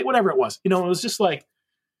 30, you can take whatever it was. It was just like,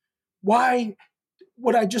 why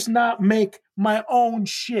would I just not make my own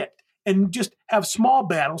shit and just have small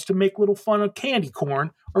battles to make little fun of candy corn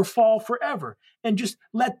or fall forever and just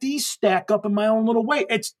let these stack up in my own little way?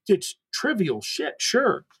 It's trivial shit,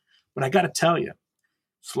 sure. But I got to tell you,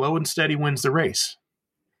 slow and steady wins the race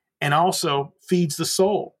and also feeds the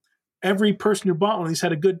soul. Every person who bought one of these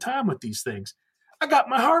had a good time with these things. I got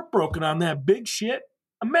my heart broken on that big shit.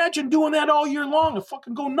 Imagine doing that all year long and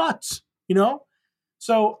fucking go nuts,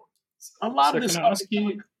 So a lot of this. Can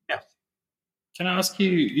I ask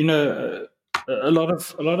you? A lot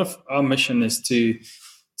of our mission is to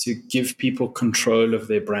give people control of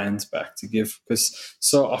their brands back. Because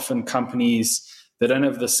so often companies, they don't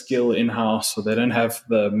have the skill in house, or they don't have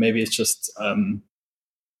maybe it's just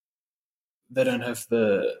they don't have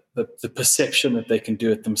the perception that they can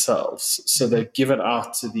do it themselves. So they give it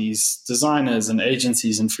out to these designers and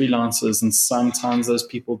agencies and freelancers, and sometimes those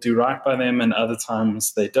people do right by them and other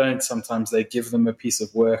times they don't. Sometimes they give them a piece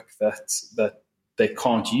of work that they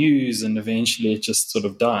can't use, and eventually it just sort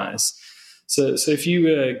of dies. So if you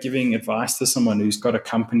were giving advice to someone who's got a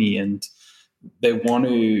company and they want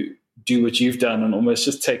to do what you've done and almost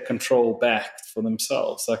just take control back for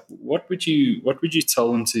themselves, like what would you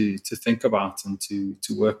tell them to think about and to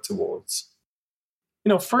work towards?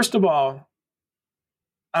 First of all,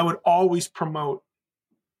 I would always promote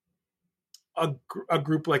a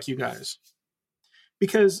group like you guys,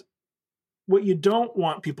 because what you don't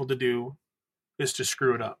want people to do is to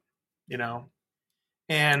screw it up,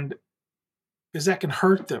 and because that can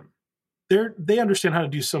hurt them. They understand how to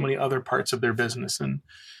do so many other parts of their business. And,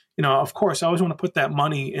 of course, I always want to put that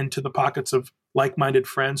money into the pockets of like-minded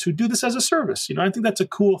friends who do this as a service. I think that's a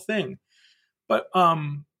cool thing. But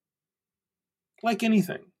like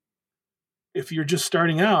anything, if you're just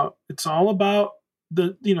starting out, it's all about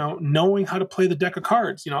knowing how to play the deck of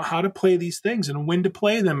cards, how to play these things and when to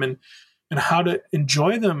play them and how to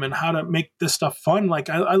enjoy them and how to make this stuff fun. Like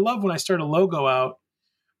I love when I start a logo out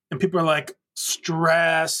and people are like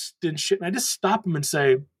stressed and shit. And I just stop them and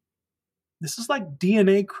say, this is like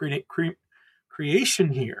DNA creation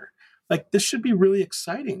here. Like this should be really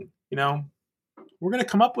exciting. We're going to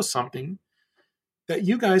come up with something that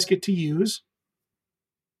you guys get to use.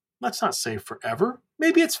 Let's not say forever.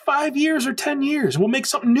 Maybe it's 5 years or 10 years. We'll make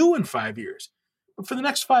something new in 5 years. But for the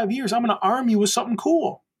next 5 years, I'm going to arm you with something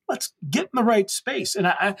cool. Let's get in the right space. And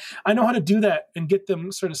I know how to do that and get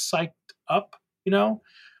them sort of psyched up,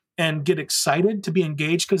 and get excited to be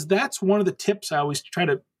engaged. Because that's one of the tips I always try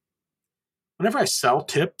to, whenever I sell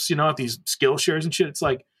tips, at these Skillshares and shit, it's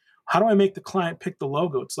like, how do I make the client pick the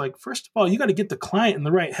logo? It's like, first of all, you got to get the client in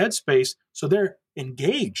the right headspace so they're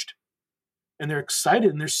engaged. And they're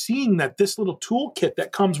excited, and they're seeing that this little toolkit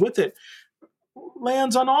that comes with it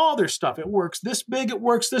lands on all their stuff. It works this big. It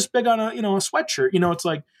works this big on a sweatshirt. It's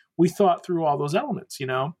like we thought through all those elements.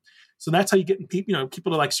 So that's how you get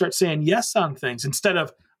people to like start saying yes on things instead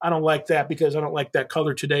of I don't like that because I don't like that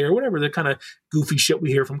color today or whatever. The kind of goofy shit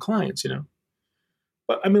we hear from clients.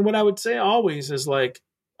 But I mean, what I would say always is like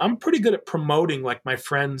I'm pretty good at promoting like my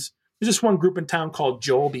friends. There's this one group in town called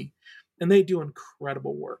Joby, and they do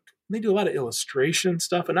incredible work. They do a lot of illustration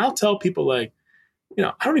stuff. And I'll tell people like,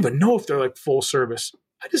 I don't even know if they're like full service.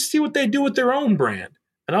 I just see what they do with their own brand.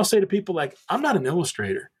 And I'll say to people like, I'm not an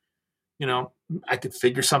illustrator. I could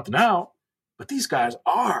figure something out, but these guys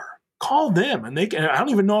are. Call them. And I don't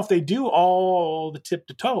even know if they do all the tip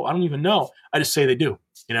to toe. I don't even know. I just say they do,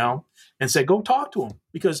 and say, go talk to them.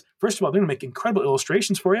 Because first of all, they're going to make incredible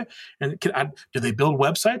illustrations for you. And do they build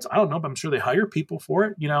websites? I don't know, but I'm sure they hire people for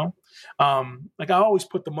it, like I always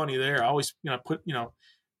put the money there. I always,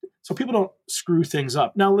 so people don't screw things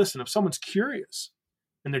up. Now, listen, if someone's curious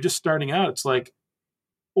and they're just starting out, it's like,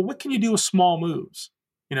 well, what can you do with small moves?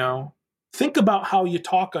 Think about how you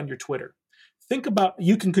talk on your Twitter. Think about,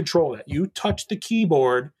 you can control that. You touch the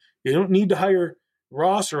keyboard. You don't need to hire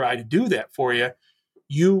Ross or I to do that for you.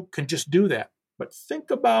 You can just do that. But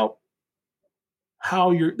think about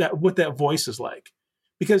how what that voice is like.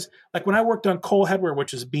 Because like when I worked on Cole Headwear,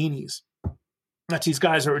 which is beanies, that's these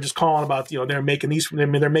guys that were just calling about, they're making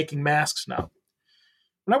they're making masks now.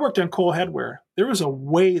 When I worked on Cole Headwear, there was a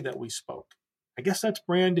way that we spoke. I guess that's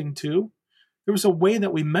branding too. There was a way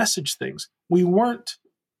that we messaged things. We were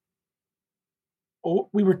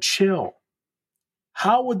chill.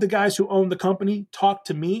 How would the guys who owned the company talk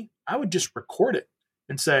to me? I would just record it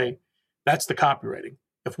and say, that's the copywriting.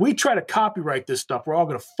 If we try to copyright this stuff, we're all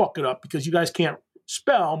going to fuck it up because you guys can't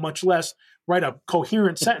spell, much less write a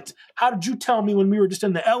coherent sentence. How did you tell me when we were just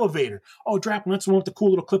in the elevator? Oh, Draplin, that's the one with the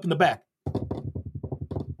cool little clip in the back.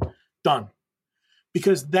 Done.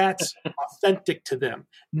 Because that's authentic to them.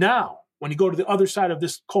 Now, when you go to the other side of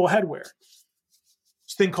this Cole Headwear,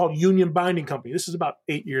 this thing called Union Binding Company. This is about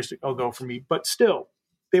 8 years ago for me, but still,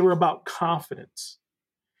 they were about confidence.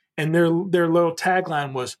 And their little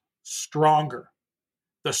tagline was stronger.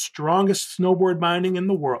 The strongest snowboard binding in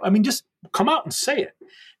the world. I mean, just come out and say it.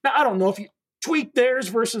 Now, I don't know if you tweak theirs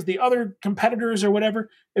versus the other competitors or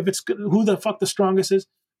whatever. If it's who the fuck the strongest is,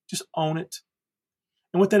 just own it.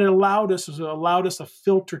 And what that allowed us is it allowed us a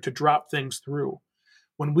filter to drop things through.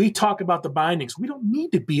 When we talk about the bindings, we don't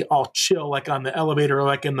need to be all chill like on the elevator or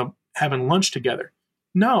like having lunch together.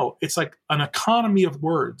 No, it's like an economy of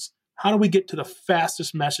words. How do we get to the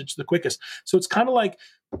fastest message the quickest? So it's kind of like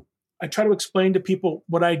I try to explain to people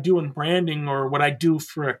what I do in branding or what I do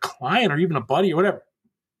for a client or even a buddy or whatever.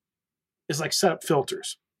 It's like set up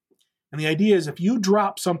filters. And the idea is if you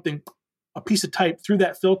drop something, a piece of type through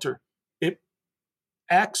that filter, it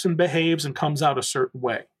acts and behaves and comes out a certain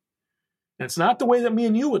way. And it's not the way that me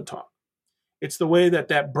and you would talk. It's the way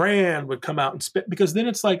that brand would come out and spit. Because then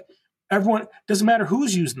it's like, everyone, doesn't matter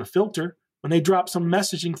who's using the filter, when they drop some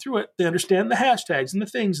messaging through it, they understand the hashtags and the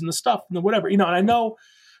things and the stuff and the whatever, and I know,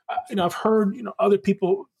 I've heard, other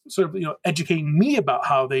people sort of, educating me about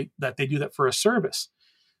how they do that for a service.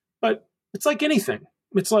 But it's like anything.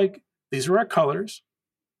 It's like, these are our colors.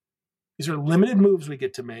 These are limited moves we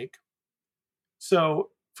get to make. So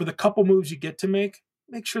for the couple moves you get to make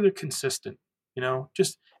sure they're consistent,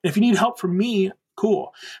 just, if you need help from me,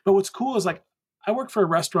 cool. But what's cool is, like, I work for a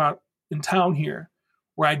restaurant in town here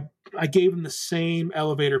where I gave them the same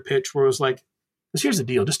elevator pitch where it was like, here's the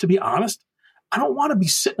deal. Just to be honest, I don't want to be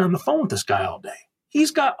sitting on the phone with this guy all day.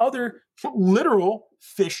 He's got other literal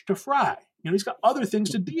fish to fry. He's got other things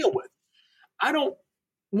to deal with. I don't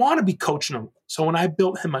want to be coaching him. So when I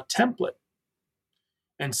built him a template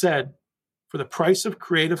and said, for the price of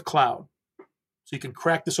Creative Cloud, so you can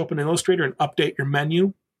crack this open in Illustrator and update your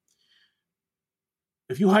menu,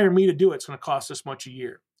 if you hire me to do it, it's going to cost this much a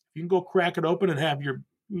year. If you can go crack it open and have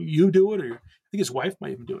you do it, or I think his wife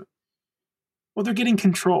might even do it. Well, they're getting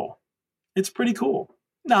control. It's pretty cool.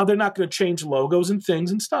 Now, they're not going to change logos and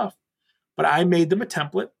things and stuff, but I made them a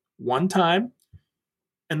template one time,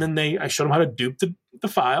 and then I showed them how to dupe the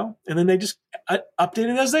file, and then they just update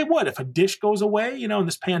it as they would. If a dish goes away, in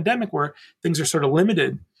this pandemic where things are sort of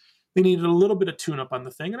limited, they needed a little bit of tune-up on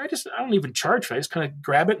the thing, and I don't even charge for it. I just kind of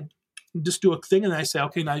grab it and just do a thing, and then I say,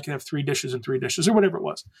 okay, now you can have 3 dishes and 3 dishes, or whatever it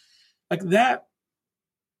was. Like, that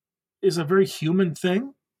is a very human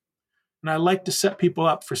thing. And I like to set people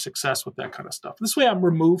up for success with that kind of stuff. This way I'm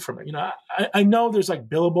removed from it. I know there's like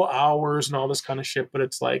billable hours and all this kind of shit, but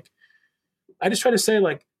it's like, I just try to say,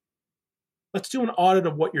 like, let's do an audit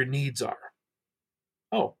of what your needs are.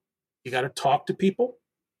 Oh, you got to talk to people.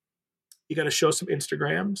 You got to show some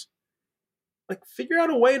Instagrams. Like, figure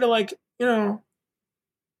out a way to, like,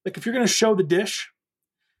 like, if you're going to show the dish,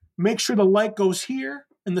 make sure the light goes here,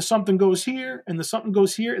 and the something goes here, and the something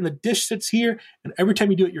goes here, and the dish sits here, and every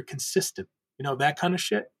time you do it, you're consistent. That kind of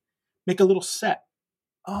shit. Make a little set.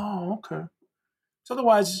 Oh, okay. So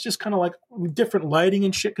otherwise, it's just kind of like different lighting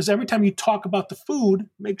and shit, because every time you talk about the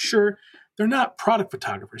food, make sure they're not product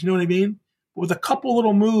photographers. You know what I mean? With a couple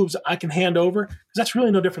little moves I can hand over, because that's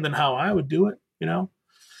really no different than how I would do it, I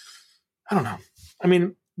don't know. I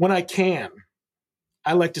mean, when I can,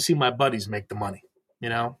 I like to see my buddies make the money,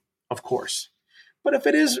 of course. But if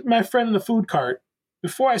it is my friend in the food cart,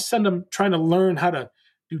 before I send them trying to learn how to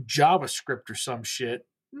do JavaScript or some shit,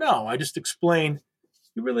 no, I just explain,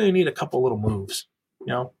 you really need a couple little moves,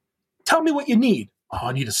 Tell me what you need. Oh,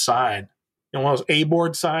 I need a sign. One of those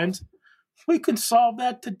A-board signs. We can solve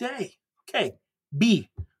that today. Okay.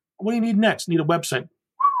 B, what do you need next? Need a website.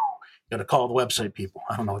 Got to call the website people.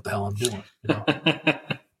 I don't know what the hell I'm doing.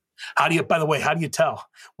 By the way, how do you tell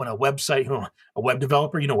when a website, a web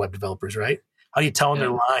developer, web developers, right? How do you tell when they're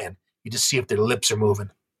lying? You just see if their lips are moving.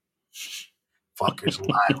 Fuckers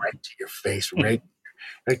lie right to your face, right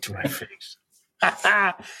to my face.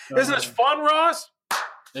 Isn't this fun, Ross?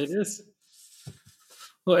 It is.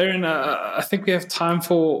 Well, Aaron, I think we have time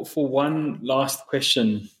for one last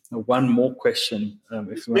question, or one more question,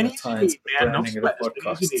 if you want to tie into the branding of the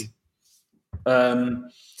podcast.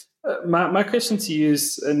 My question to you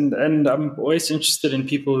is, and I'm always interested in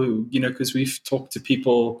people who, because we've talked to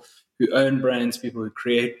people who own brands, people who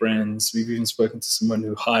create brands. We've even spoken to someone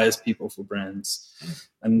who hires people for brands.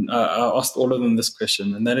 And I asked all of them this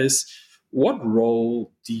question, and that is, what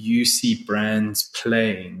role do you see brands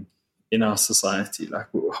playing in our society? Like,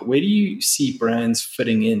 where do you see brands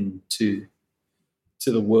fitting in to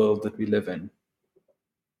the world that we live in?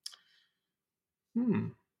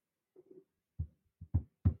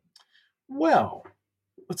 Well,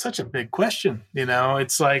 it's such a big question.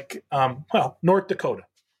 It's like, North Dakota.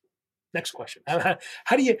 Next question. How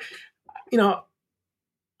do you,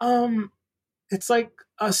 it's like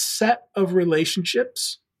a set of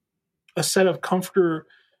relationships, a set of comforts,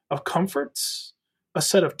 a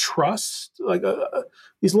set of trust, like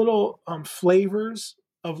these little flavors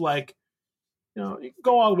of, like, you can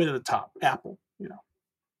go all the way to the top. Apple,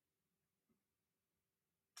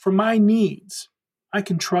 For my needs, I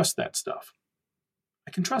can trust that stuff.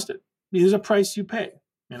 I can trust it. There's a price you pay,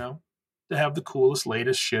 to have the coolest,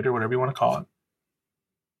 latest shit or whatever you want to call it.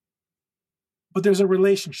 But there's a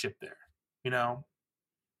relationship there,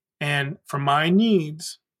 And for my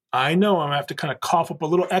needs, I know I'm going to have to kind of cough up a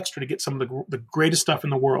little extra to get some of the greatest stuff in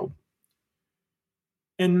the world.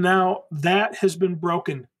 And now that has been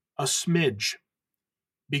broken a smidge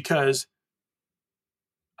because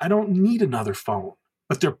I don't need another phone,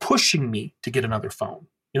 but they're pushing me to get another phone.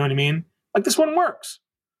 You know what I mean? Like, this one works.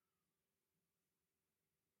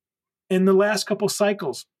 In the last couple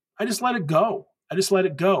cycles, I just let it go.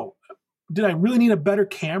 did I really need a better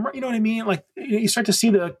camera? You know what I mean? Like you start to see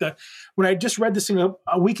the when I just read this thing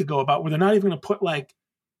a week ago about where they're not even going to put like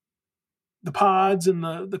the pods and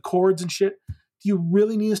the cords and shit. Do you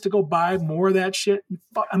really need us to go buy more of that shit?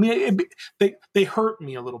 I mean, they hurt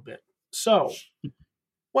me a little bit. So,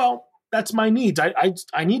 well, that's my needs.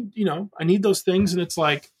 I need, I need those things. And it's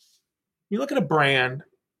like, you look at a brand,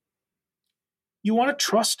 you want to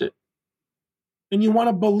trust it and you want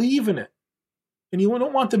to believe in it and you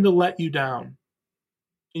don't want them to let you down.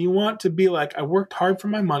 And you want to be like, I worked hard for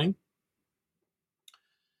my money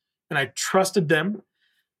and I trusted them.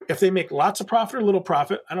 If they make lots of profit or little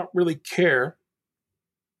profit, I don't really care.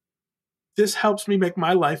 This helps me make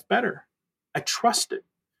my life better. I trust it.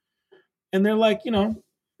 And they're like,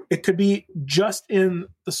 it could be just in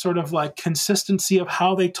the sort of like consistency of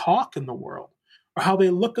how they talk in the world or how they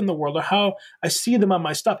look in the world or how I see them on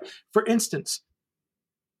my stuff. For instance,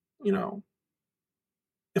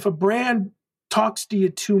 if a brand talks to you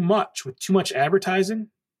too much with too much advertising,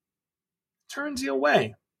 it turns you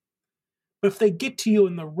away. But if they get to you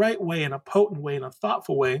in the right way, in a potent way, in a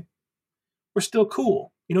thoughtful way, we're still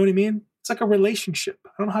cool. You know what I mean? It's like a relationship. I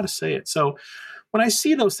don't know how to say it. So when I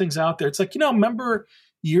see those things out there, it's like, remember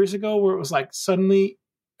years ago where it was like suddenly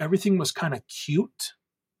everything was kind of cute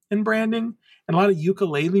in branding and a lot of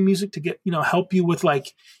ukulele music to get, help you with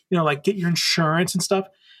like get your insurance and stuff.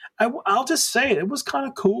 I'll just say it. It was kind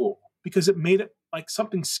of cool because it made it like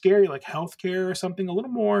something scary, like healthcare or something a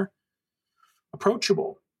little more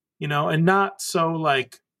approachable, and not so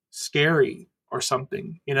like scary or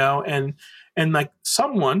something, and like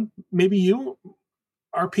someone, maybe you,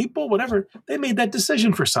 our people, whatever, they made that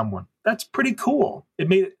decision for someone. That's pretty cool. It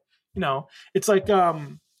made it, it's like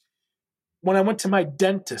when I went to my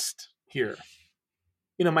dentist here,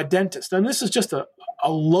 my dentist, and this is just a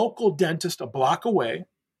local dentist a block away,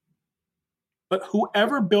 but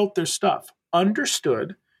whoever built their stuff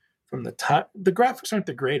understood from the time, the graphics aren't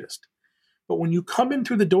the greatest, but when you come in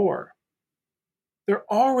through the door, they're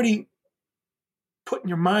already putting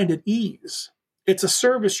your mind at ease. It's a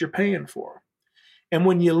service you're paying for. And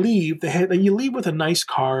when you leave, you leave with a nice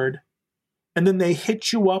card, and then they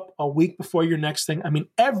hit you up a week before your next thing. I mean,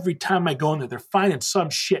 every time I go in there, they're finding some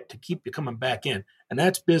shit to keep you coming back in, and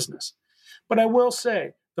that's business. But I will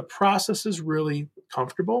say, the process is really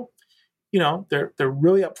comfortable. They're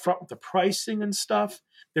really upfront with the pricing and stuff.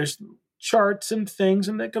 There's charts and things,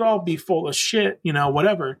 and they could all be full of shit,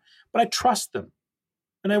 whatever. But I trust them.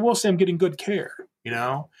 And I will say I'm getting good care,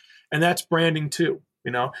 and that's branding too.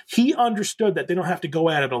 He understood that they don't have to go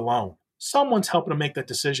at it alone. Someone's helping to make that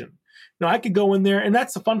decision. I could go in there, and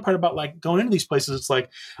that's the fun part about like going into these places. It's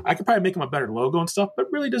like I could probably make them a better logo and stuff,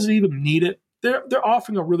 but really doesn't even need it. They're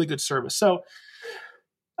offering a really good service. So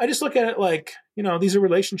I just look at it like, these are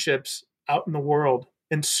relationships out in the world,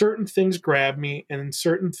 and certain things grab me, and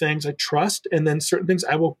certain things I trust, and then certain things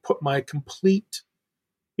I will put my complete,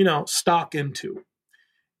 stock into.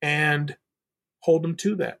 And hold them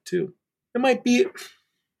to that too. It might be,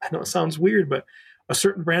 I know it sounds weird, but a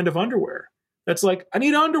certain brand of underwear. That's like, I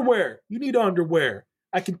need underwear. You need underwear.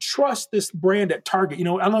 I can trust this brand at Target. I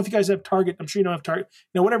don't know if you guys have Target. I'm sure you don't have Target.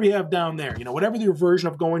 Whatever you have down there, whatever your version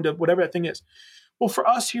of going to whatever that thing is. Well, for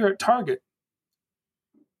us here at Target,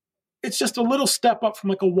 it's just a little step up from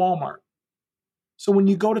like a Walmart. So when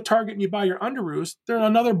you go to Target and you buy your underoos, they're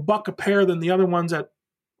another $1 a pair than the other ones at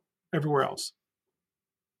everywhere else.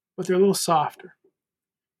 But they're a little softer.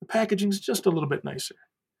 The packaging's just a little bit nicer.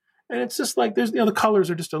 And it's just like, there's, the colors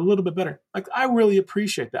are just a little bit better. Like, I really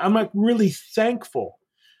appreciate that. I'm like really thankful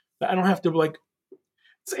that I don't have to like,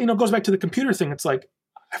 it goes back to the computer thing. It's like,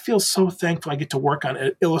 I feel so thankful I get to work on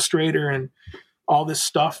Illustrator and all this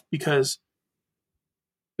stuff, because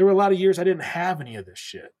there were a lot of years I didn't have any of this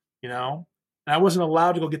shit, and I wasn't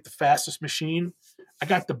allowed to go get the fastest machine. I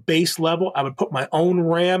got the base level. I would put my own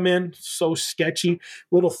RAM in. So sketchy.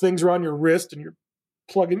 Little things are on your wrist and you're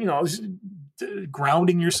plugging,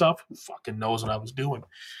 grounding yourself. Who fucking knows what I was doing?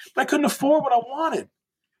 But I couldn't afford what I wanted.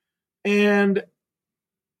 And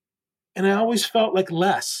I always felt like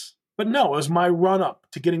less. But no, it was my run up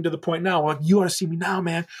to getting to the point now. Like, you want to see me now,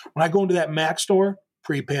 man. When I go into that Mac store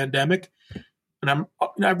pre-pandemic, and I'm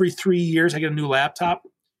every 3 years I get a new laptop,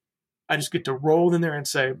 I just get to roll in there and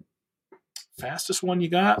say, fastest one you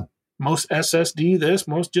got, most SSD, this,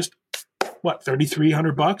 most just, what,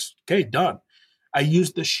 $3,300? Okay, done. I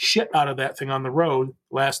used the shit out of that thing on the road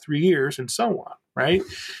last 3 years and so on, right?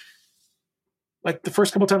 Like the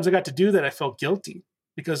first couple of times I got to do that, I felt guilty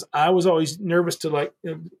because I was always nervous to like,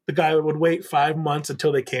 the guy would wait 5 months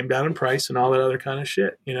until they came down in price and all that other kind of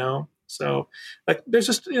shit, So like, there's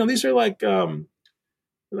just, these are like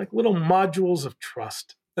little modules of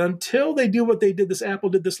trust. until they do what they did, this Apple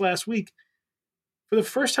did this last week, for the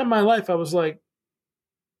first time in my life, I was like,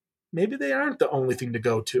 maybe they aren't the only thing to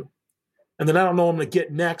go to. And then I don't know what I'm going to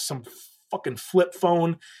get next, some fucking flip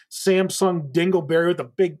phone, Samsung dingleberry with a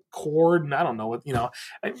big cord, and I don't know what,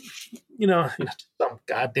 some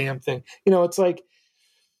goddamn thing. It's like,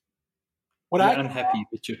 you're unhappy,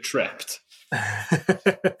 but you're trapped.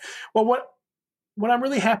 Well, what I'm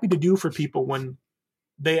really happy to do for people when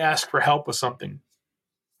they ask for help with something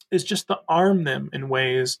is just to arm them in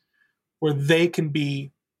ways where they can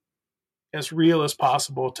be as real as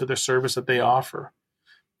possible to the service that they offer,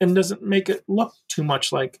 and doesn't make it look too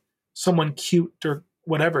much like someone cute or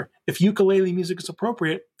whatever. If ukulele music is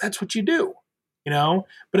appropriate, that's what you do,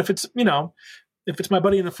 But if it's, if it's my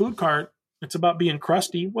buddy in the food cart, it's about being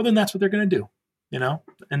crusty, well, then that's what they're going to do,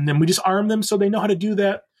 And then we just arm them so they know how to do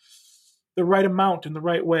that the right amount in the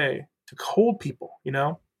right way to hold people,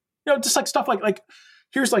 just like stuff like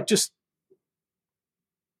here's like just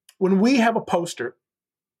when we have a poster.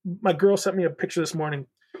 My girl sent me a picture this morning.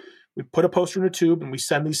 We put a poster in a tube and we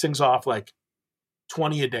send these things off like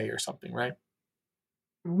 20 a day or something, right?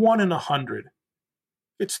 1 in 100.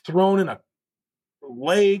 It's thrown in a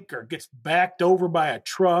lake or gets backed over by a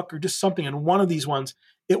truck or just something. And one of these ones,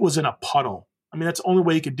 it was in a puddle. I mean, that's the only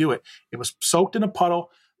way you could do it. It was soaked in a puddle.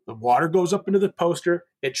 The water goes up into the poster.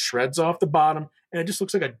 It shreds off the bottom. And it just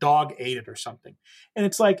looks like a dog ate it or something. And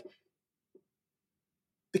it's like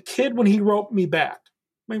the kid, when he wrote me back,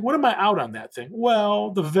 I mean, what am I out on that thing?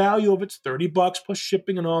 Well, the value of it's $30 plus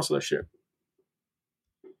shipping and all this other shit.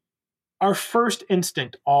 Our first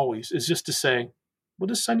instinct always is just to say, we'll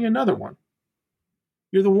just send you another one.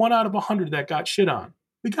 You're the 1 out of 100 that got shit on.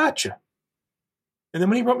 We got you. And then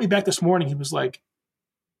when he wrote me back this morning, he was like,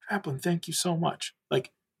 Traplin, thank you so much.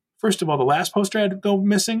 Like, first of all, the last poster I had to go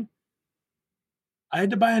missing, I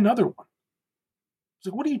had to buy another one. I was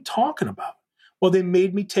like, what are you talking about? Well, they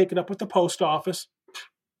made me take it up with the post office.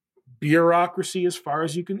 Bureaucracy as far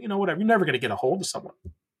as you can, whatever. You're never going to get a hold of someone.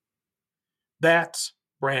 That's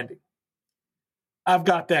branding. I've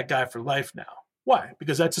got that guy for life now. Why?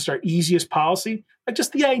 Because that's just our easiest policy. Like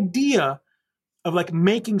just the idea of like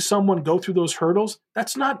making someone go through those hurdles,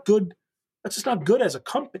 that's not good. That's just not good as a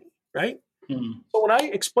company, right? Mm-hmm. So when I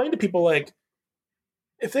explain to people, like,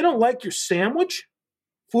 if they don't like your sandwich,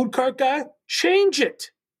 food cart guy, change it.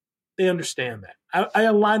 They understand that. I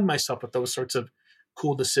align myself with those sorts of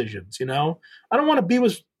cool decisions, I don't want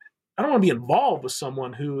to be involved with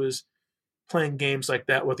someone who is playing games like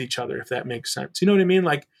that with each other, if that makes sense. You know what I mean?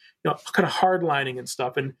 Like, kind of hardlining and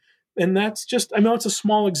stuff. And that's just, I know it's a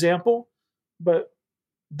small example, but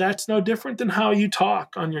that's no different than how you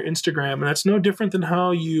talk on your Instagram. And that's no different than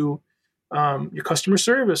how you, your customer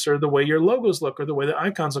service or the way your logos look or the way the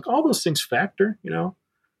icons look. All those things factor,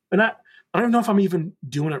 And I don't know if I'm even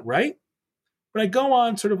doing it right, but I go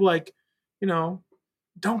on sort of like,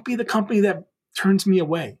 don't be the company that turns me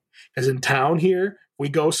away. Because in town here, we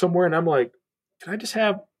go somewhere and I'm like, can I just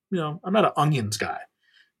have, I'm not an onions guy.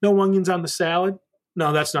 No onions on the salad.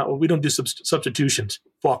 No, that's not what we don't do substitutions.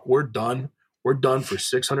 Fuck, we're done. We're done for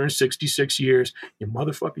 666 years. You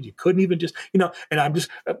motherfucker, you couldn't even just, and I'm just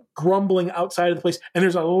grumbling outside of the place. And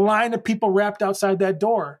there's a line of people wrapped outside that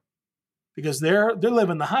door because they're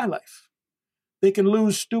living the high life. They can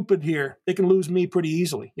lose stupid here. They can lose me pretty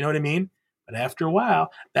easily. You know what I mean? But after a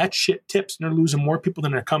while, that shit tips and they're losing more people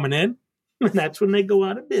than are coming in. And that's when they go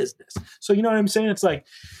out of business. So you know what I'm saying? It's like,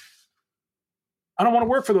 I don't want to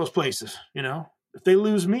work for those places. If they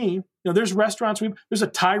lose me, there's restaurants. There's a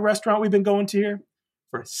Thai restaurant we've been going to here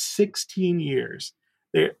for 16 years.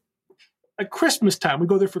 They're, at Christmas time, we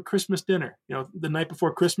go there for Christmas dinner, the night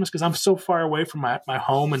before Christmas, because I'm so far away from my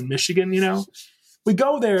home in Michigan, We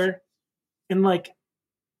go there in like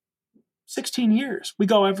 16 years. We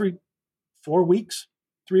go every 4 weeks,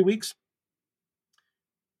 3 weeks.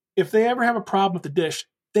 If they ever have a problem with the dish,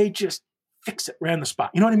 they just fix it right on the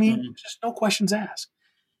spot. You know what I mean? Mm-hmm. Just no questions asked.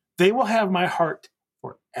 They will have my heart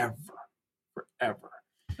forever.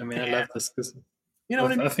 I mean, I love this because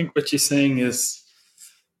I think what you're saying is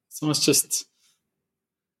it's almost just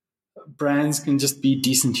brands can just be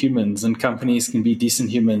decent humans and companies can be decent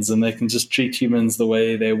humans and they can just treat humans the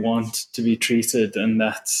way they want to be treated, and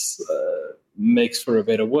that's makes for a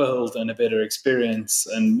better world and a better experience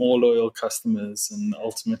and more loyal customers and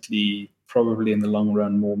ultimately probably in the long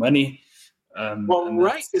run more money.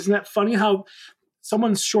 Right. Isn't that funny how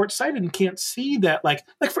someone's short-sighted and can't see that? Like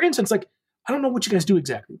for instance, like, I don't know what you guys do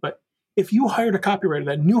exactly, but if you hired a copywriter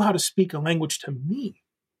that knew how to speak a language to me,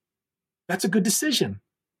 that's a good decision.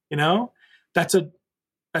 That's a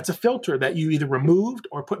that's a filter that you either removed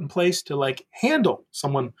or put in place to like handle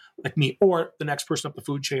someone like me or the next person up the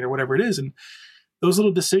food chain or whatever it is. And those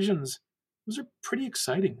little decisions, those are pretty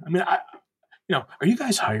exciting. I mean, are you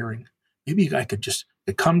guys hiring? Maybe I could just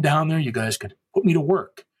come down there. You guys could put me to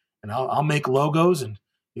work, and I'll make logos, and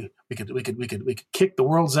we could kick the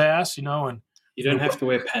world's ass, and you don't have to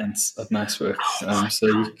wear pants at Nice Work.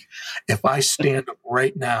 If I stand up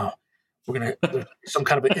right now, we're going to some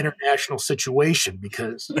kind of an international situation,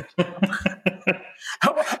 because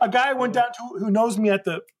a guy went down to who knows me at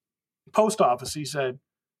the post office. He said,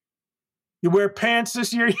 "You wear pants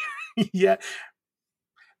this year?" Yeah,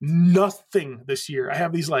 nothing this year. I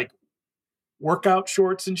have these like workout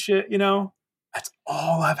shorts and shit. That's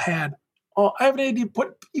all I've had. I haven't had to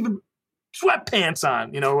put even sweatpants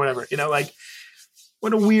on. Whatever. Like.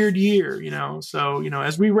 What a weird year, So,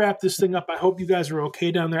 as we wrap this thing up, I hope you guys are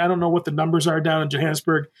okay down there. I don't know what the numbers are down in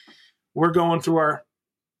Johannesburg. We're going through our,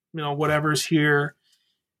 whatever's here.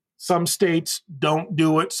 Some states don't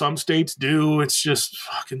do it. Some states do. It's just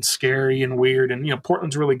fucking scary and weird. And,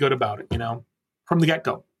 Portland's really good about it, from the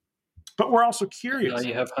get-go. But we're also curious. Now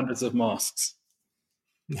you have hundreds of masks.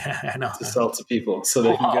 Yeah, I know. To sell to people so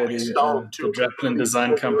they can go to the Draplin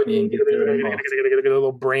Design Company and get their own mask. Get a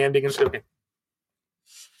little branding and stuff.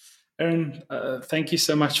 Aaron, thank you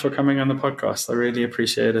so much for coming on the podcast. I really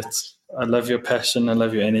appreciate it. I love your passion. I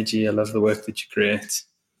love your energy. I love the work that you create.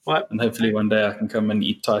 What? And hopefully one day I can come and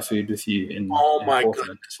eat Thai food with you in my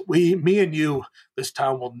Portland. Goodness. Me and you, this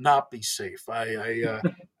town will not be safe. I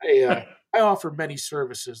offer many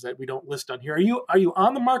services that we don't list on here. Are you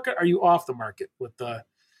on the market? Are you off the market?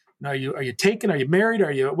 Are you taken? Are you married?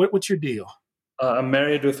 What's your deal? I'm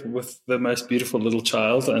married with the most beautiful little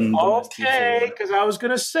child. And okay, because I was going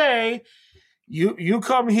to say, you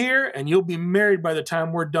come here and you'll be married by the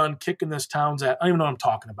time we're done kicking this town's ass. I don't even know what I'm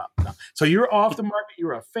talking about. No. So you're off the market.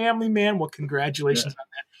 You're a family man. Well, congratulations on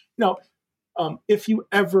that. If you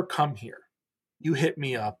ever come here, you hit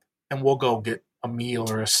me up and we'll go get a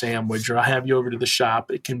meal or a sandwich, or I'll have you over to the shop.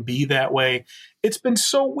 It can be that way. It's been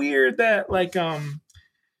so weird that I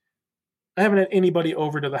haven't had anybody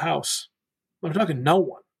over to the house. I'm talking no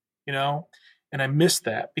one, and I miss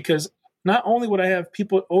that, because not only would I have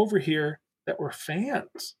people over here that were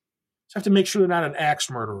fans, so I have to make sure they're not an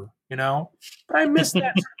axe murderer, but I miss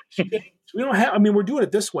that. We don't have, we're doing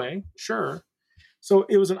it this way, sure. So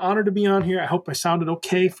it was an honor to be on here. I hope I sounded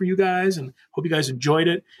okay for you guys, and hope you guys enjoyed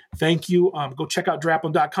it. Thank you. Go check out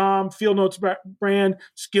Draplin.com, Field Notes brand,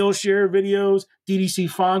 Skillshare videos,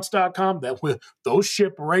 ddcfonts.com. Those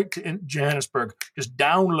ship right to Johannesburg. Just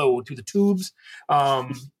download through the tubes.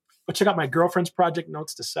 Go check out my girlfriend's project,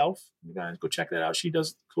 Notes to Self. You guys go check that out. She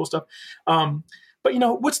does cool stuff. But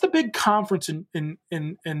what's the big conference in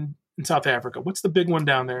South Africa? What's the big one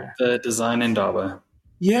down there? The Design Indaba.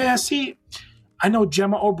 Yeah, see, I know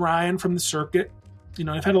Gemma O'Brien from the circuit.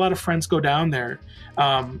 I've had a lot of friends go down there.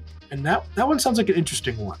 And that one sounds like an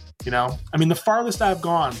interesting one, the farthest I've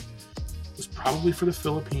gone was probably for the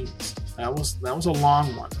Philippines. That was a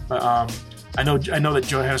long one. But I know that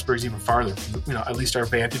Johannesburg's even farther, at least our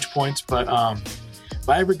vantage points. But if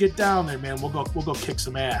I ever get down there, man, we'll go kick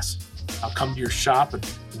some ass. I'll come to your shop and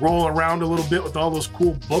roll around a little bit with all those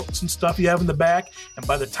cool books and stuff you have in the back. And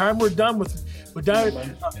by the time we're done,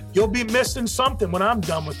 you'll be missing something when I'm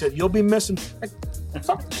done with it. You'll be missing.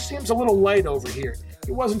 Something just seems a little light over here.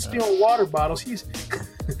 He wasn't stealing water bottles. He's.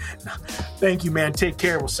 No. Thank you, man. Take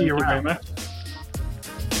care. We'll see you around. Very much.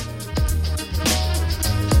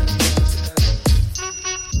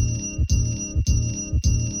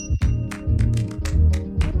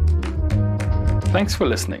 Thanks for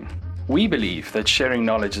listening. We believe that sharing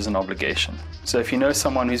knowledge is an obligation. So if you know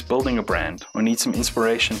someone who's building a brand or needs some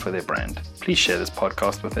inspiration for their brand, please share this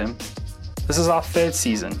podcast with them. This is our 3rd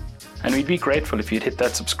season, and we'd be grateful if you'd hit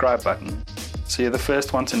that subscribe button so you're the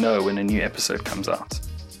first one to know when a new episode comes out.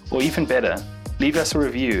 Or even better, leave us a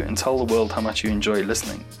review and tell the world how much you enjoy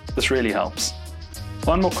listening. This really helps.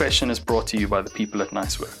 One More Question is brought to you by the people at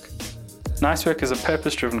Nice Work. Nice Work is a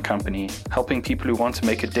purpose-driven company helping people who want to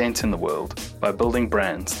make a dent in the world by building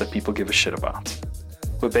brands that people give a shit about.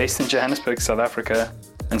 We're based in Johannesburg, South Africa,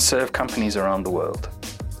 and serve companies around the world.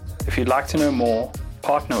 If you'd like to know more,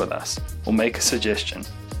 partner with us, or make a suggestion,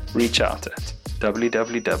 reach out at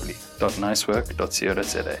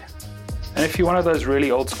www.nicework.co.za. And if you're one of those really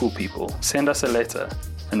old school people, send us a letter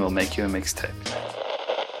and we'll make you a mixtape.